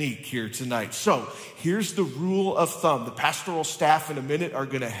technique here tonight. So here's the rule of thumb. The pastoral staff in a minute are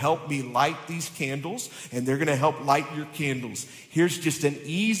going to help me light these candles, and they're going to help light your candles. Here's just an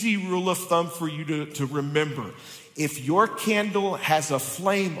easy rule of thumb for you to remember. If your candle has a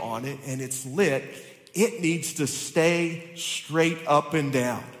flame on it and it's lit, it needs to stay straight up and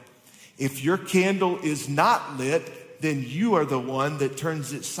down. If your candle is not lit, then you are the one that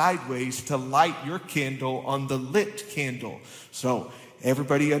turns it sideways to light your candle on the lit candle. So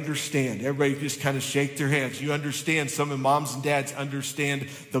everybody understand. Everybody just kind of shake their hands. You understand. Some of moms and dads understand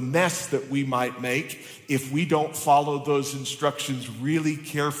the mess that we might make if we don't follow those instructions really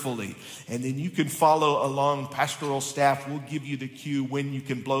carefully. And then you can follow along. Pastoral staff will give you the cue when you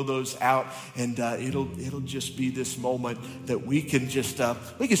can blow those out. And it'll just be this moment that we can just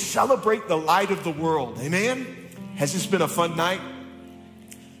we can celebrate the light of the world. Amen? Has this been a fun night?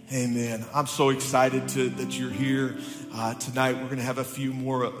 Amen. I'm so excited that you're here. Tonight, we're going to have a few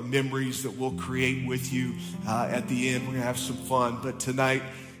more memories that we'll create with you at the end. We're going to have some fun. But tonight,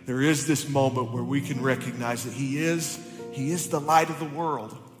 there is this moment where we can recognize that He is the light of the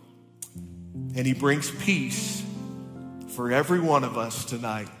world. And He brings peace for every one of us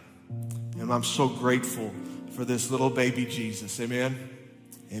tonight. And I'm so grateful for this little baby Jesus. Amen?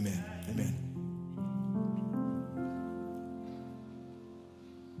 Amen. Amen.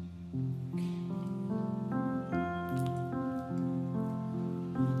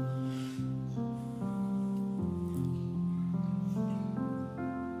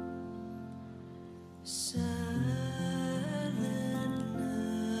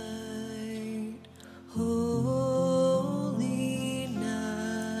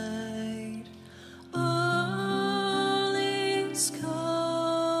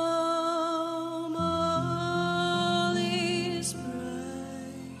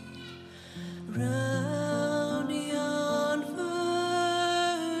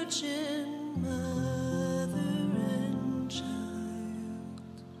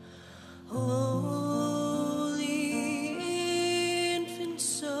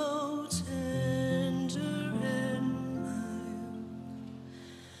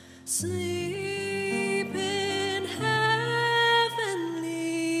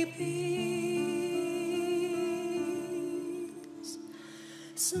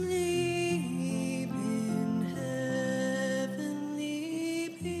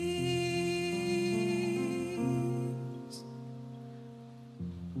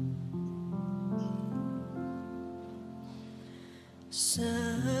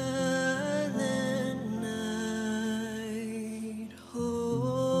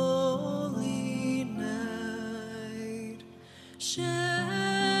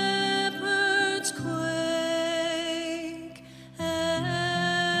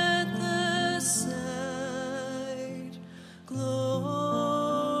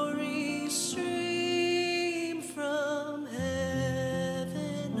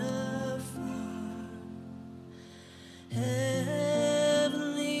 Heavenly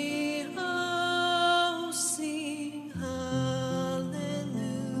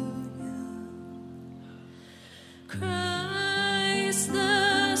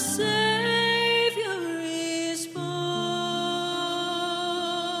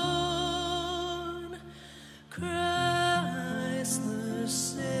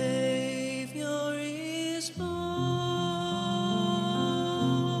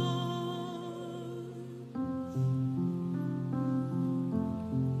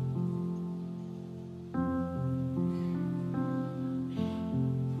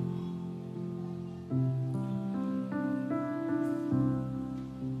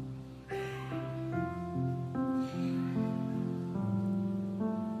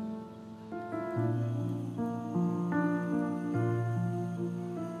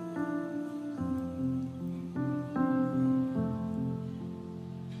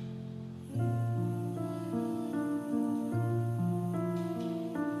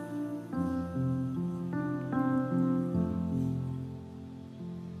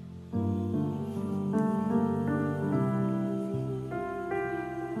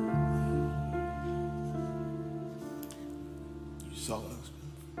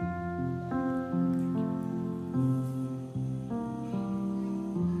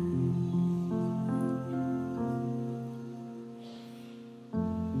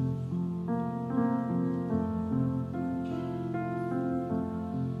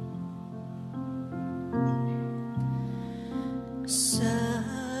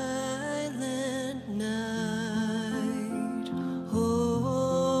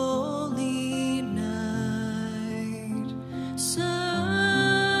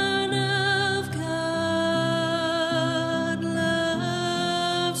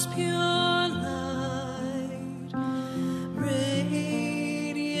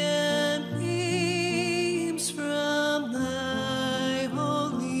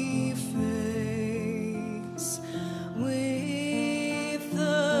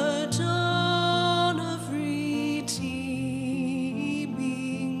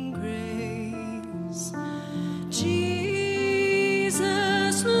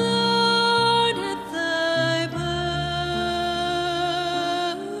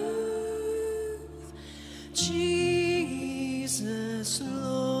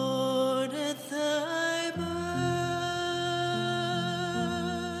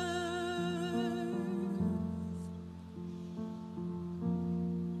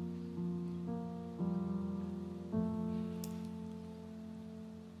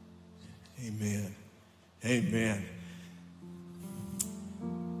Amen. Amen.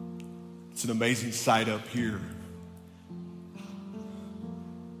 It's an amazing sight up here.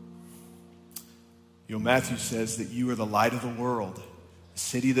 You know, Matthew says that you are the light of the world. A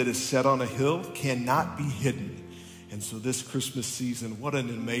city that is set on a hill cannot be hidden. And so this Christmas season, what an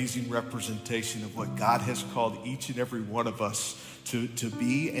amazing representation of what God has called each and every one of us to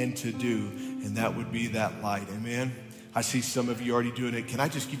be and to do. And that would be that light. Amen. I see some of you already doing it. Can I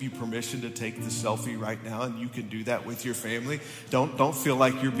just give you permission to take the selfie right now? And you can do that with your family. Don't feel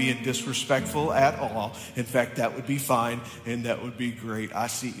like you're being disrespectful at all. In fact, that would be fine and that would be great. I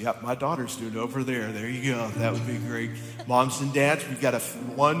see, yep, my daughter's doing it over there. There you go. That would be great. Moms and dads, we've got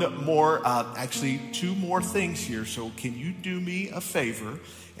two more things here. So can you do me a favor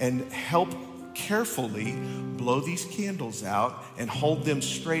and help carefully blow these candles out and hold them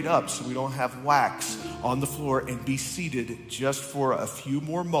straight up so we don't have wax on the floor, and be seated just for a few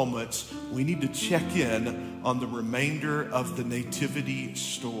more moments. We need to check in on the remainder of the nativity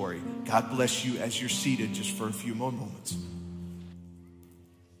story. God bless you as you're seated just for a few more moments.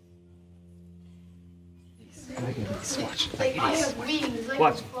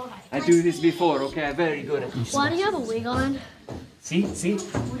 Watch. I do this before, okay? I'm very good at this. Why do you have a wig on? See?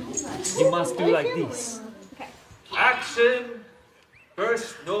 You must do like this. Okay. Action!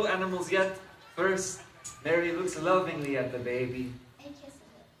 First, no animals yet. First, Mary looks lovingly at the baby.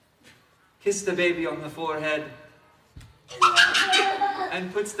 Kiss the baby on the forehead.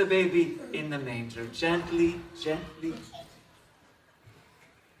 And puts the baby in the manger. Gently, gently.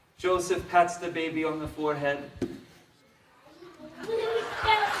 Joseph pats the baby on the forehead.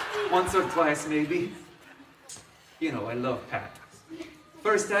 Once or twice, maybe. You know, I love pats.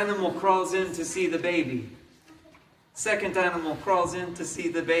 First animal crawls in to see the baby. Second animal crawls in to see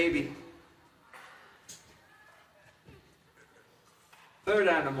the baby. Third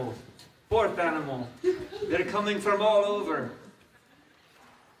animal. Fourth animal. They're coming from all over.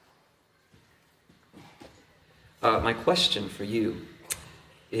 My question for you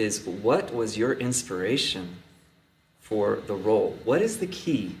is, what was your inspiration for the role? What is the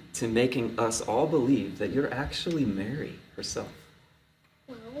key to making us all believe that you're actually Mary herself?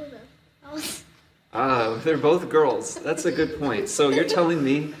 They're both girls. That's a good point. So you're telling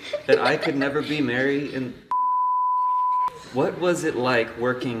me that I could never be Mary? And what was it like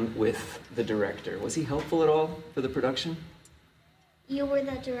working with the director? Was he helpful at all for the production? You were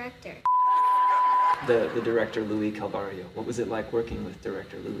the director. The director, Louis Calvario. What was it like working with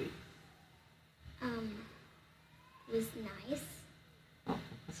director Louis? It was nice. Oh,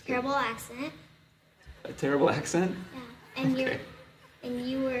 that's good. Terrible accent. A terrible accent? Yeah. And Okay.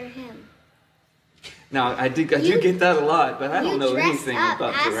 you were him. Now, I do get that a lot, but I don't know anything up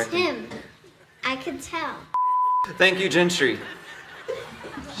about as directing. him. I could tell. Thank you, Gentry.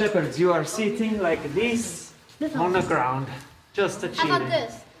 Shepherds, you are sitting like this on the ground. Just a chilling. How about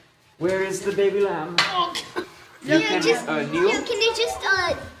this? Where is the baby lamb? Kneel. Kneel? Can you just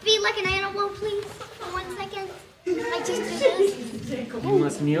be like an animal, please, for 1 second? Like just do this. You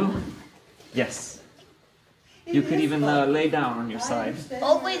must kneel? Yes. You could even lay down on your side.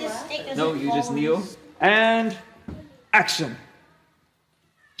 Hopefully the stick doesn't No, you fall just on kneel. And action.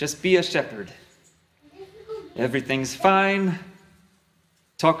 Just be a shepherd. Everything's fine.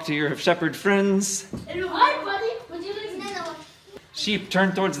 Talk to your shepherd friends. Hi, buddy. Would you like Sheep,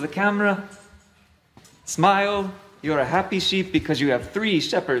 turn towards the camera. Smile. You're a happy sheep because you have 3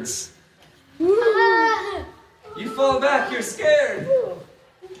 shepherds. You fall back, you're scared.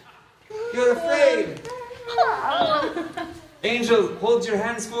 You're afraid. Angel, hold your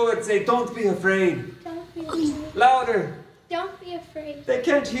hands forward. Say, don't be afraid. Don't be afraid. Louder. Don't be afraid. They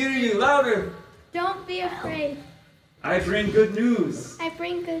can't hear you. Louder. Don't be afraid. I bring good news. I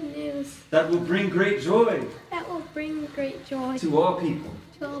bring good news. That will bring great joy. That will bring great joy To all people.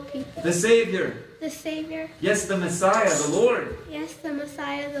 to all people. The Savior. The Savior, Yes, the Messiah, the Lord, yes, the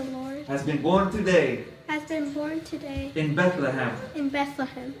Messiah, the Lord, has been born today has been born today in Bethlehem, in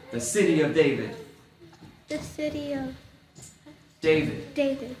Bethlehem, the city of David. the city of David.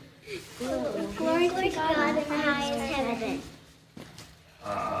 David. Glory to God in the highest heaven.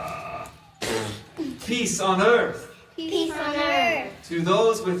 Peace on earth Peace on earth. to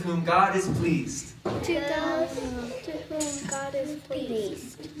those with whom God is pleased. To those to whom God is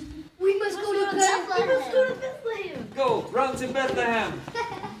pleased. We must go to Bethlehem. Go, run to Bethlehem.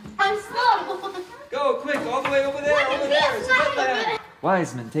 I'm slow. Go, quick, all the way over there, to Bethlehem.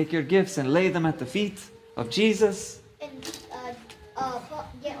 Wise men, take your gifts and lay them at the feet of Jesus. And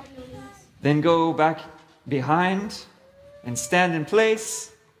get on your knees. Then go back behind and stand in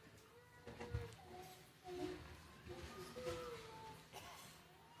place.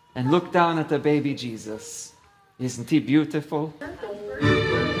 and look down at the baby Jesus. Isn't he beautiful? Get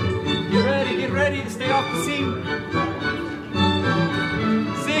ready to stay off the scene.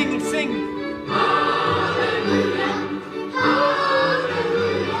 Sing. Hallelujah,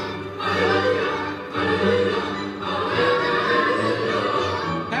 hallelujah, hallelujah,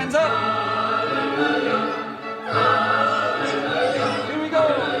 hallelujah. Hands up. Hallelujah, hallelujah. Here we go.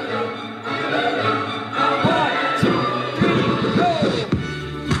 1, 2,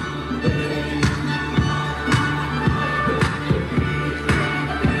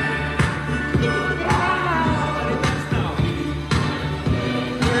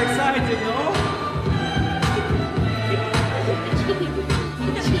 go.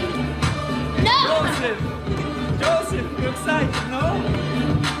 Joseph, you're excited, no?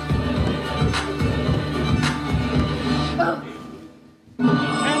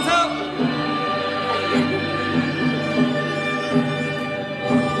 Hands up!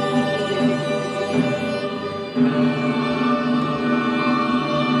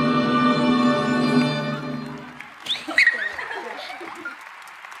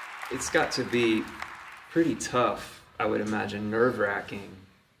 It's got to be pretty tough, I would imagine, nerve-wracking,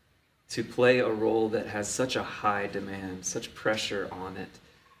 to play a role that has such a high demand, such pressure on it.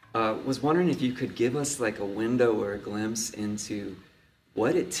 Was wondering if you could give us like a window or a glimpse into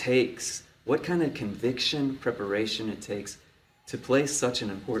what it takes, what kind of conviction, preparation it takes to play such an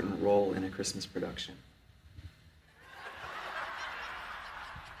important role in a Christmas production.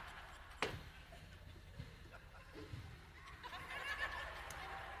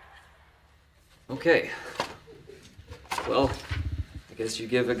 Okay, well, I guess you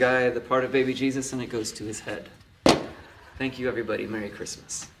give a guy the part of baby Jesus and it goes to his head. Thank you, everybody. Merry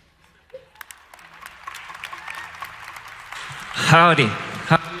Christmas. Howdy.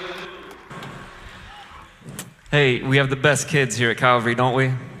 Hey, we have the best kids here at Calvary, don't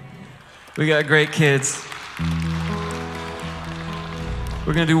we? We got great kids.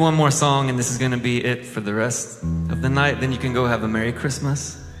 We're going to do one more song, and this is going to be it for the rest of the night. Then you can go have a Merry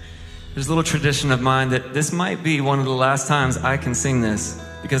Christmas. There's a little tradition of mine that this might be one of the last times I can sing this,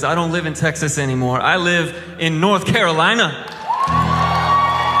 because I don't live in Texas anymore. I live in North Carolina.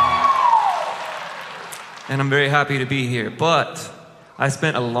 And I'm very happy to be here. But I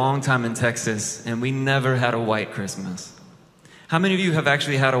spent a long time in Texas, and we never had a white Christmas. How many of you have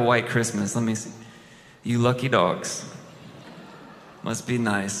actually had a white Christmas? Let me see. You lucky dogs. Must be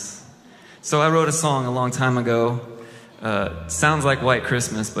nice. So I wrote a song a long time ago. Sounds like White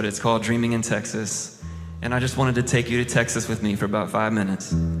Christmas, but it's called Dreaming in Texas. And I just wanted to take you to Texas with me for about 5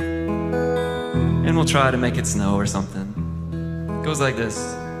 minutes. And we'll try to make it snow or something. It goes like this.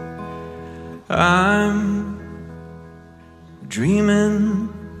 I'm dreaming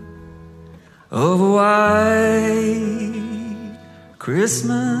of a white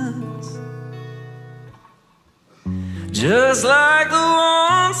Christmas, just like the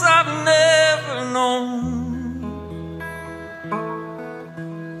ones I've never known.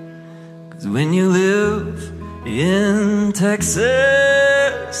 When you live in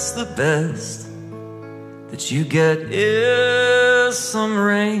Texas, the best that you get is some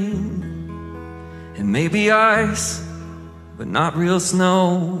rain and maybe ice, but not real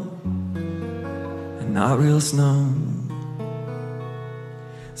snow, and not real snow.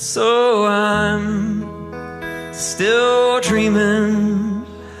 So I'm still dreaming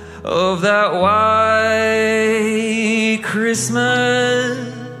of that white Christmas,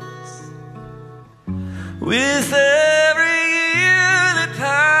 with every year that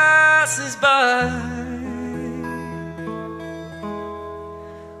passes by.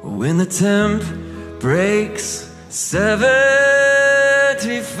 When the temp breaks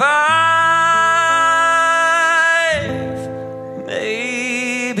 75,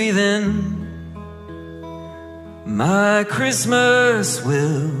 maybe then my Christmas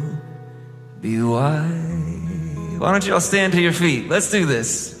will be white. Why don't y'all stand to your feet? Let's do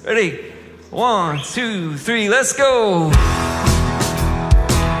this. Ready? 1, 2, 3, let's go.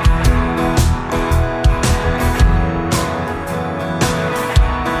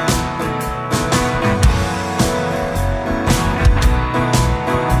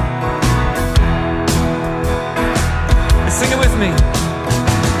 Sing it with me.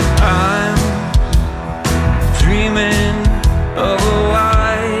 I'm dreaming of a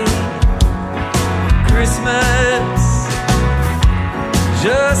white Christmas,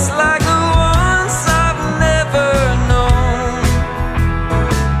 just like the ones I've never known.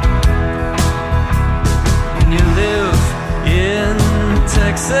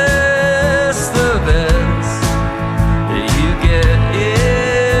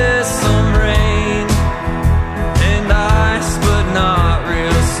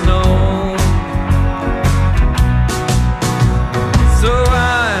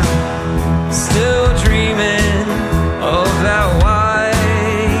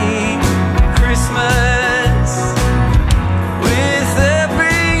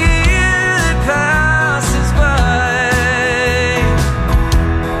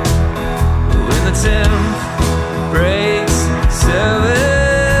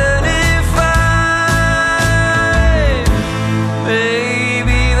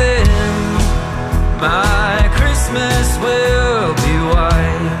 my Christmas will be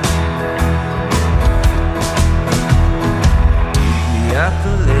white. At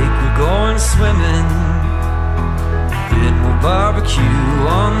the lake we're going swimming, then we'll barbecue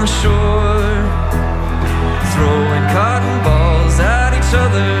on the shore, throwing cotton balls at each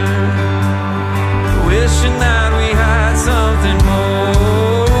other, wishing that we had something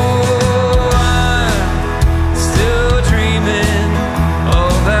more. I'm still dreaming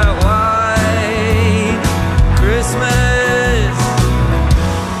of that white Christmas,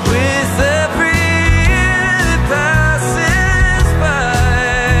 with every year that passes by,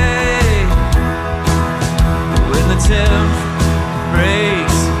 when the temp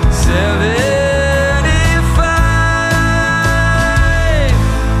breaks 75,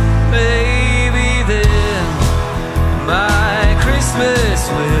 maybe then my Christmas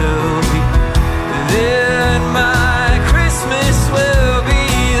will be, then my Christmas will be,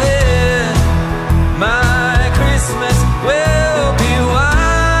 then my Christmas will be white.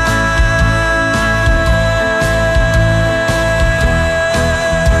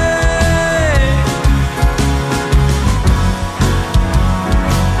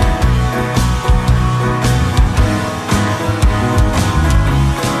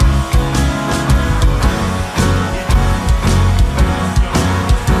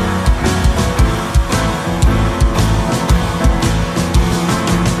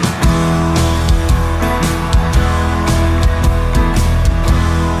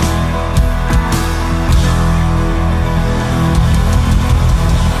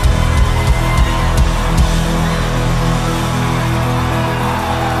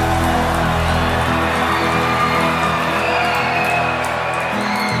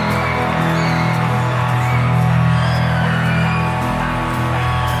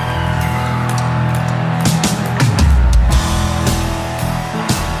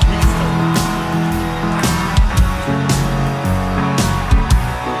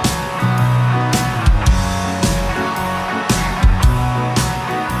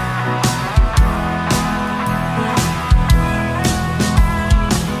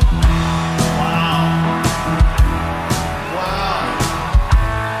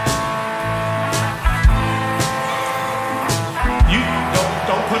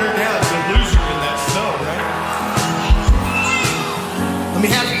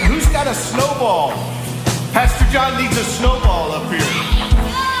 Snowball. Pastor John needs a snowball up here.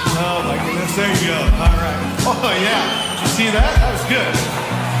 Oh my goodness, there you go. All right. Oh yeah, did you see that? That was good.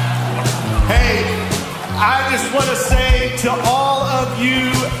 Hey, I just want to say to all of you,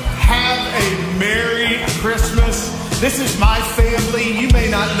 have a Merry Christmas. This is my family. You may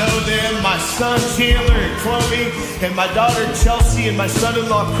not know them. My son Chandler and Chloe, and my daughter Chelsea, and my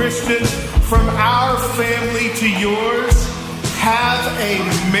son-in-law Christian. From our family to yours, have a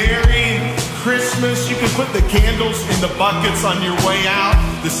Merry Christmas. You can put the candles in the buckets on your way out,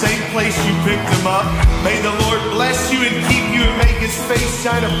 the same place you picked them up. May the Lord bless you and keep you and make his face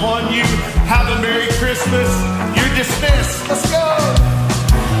shine upon you. Have a Merry Christmas. You're dismissed. Let's go.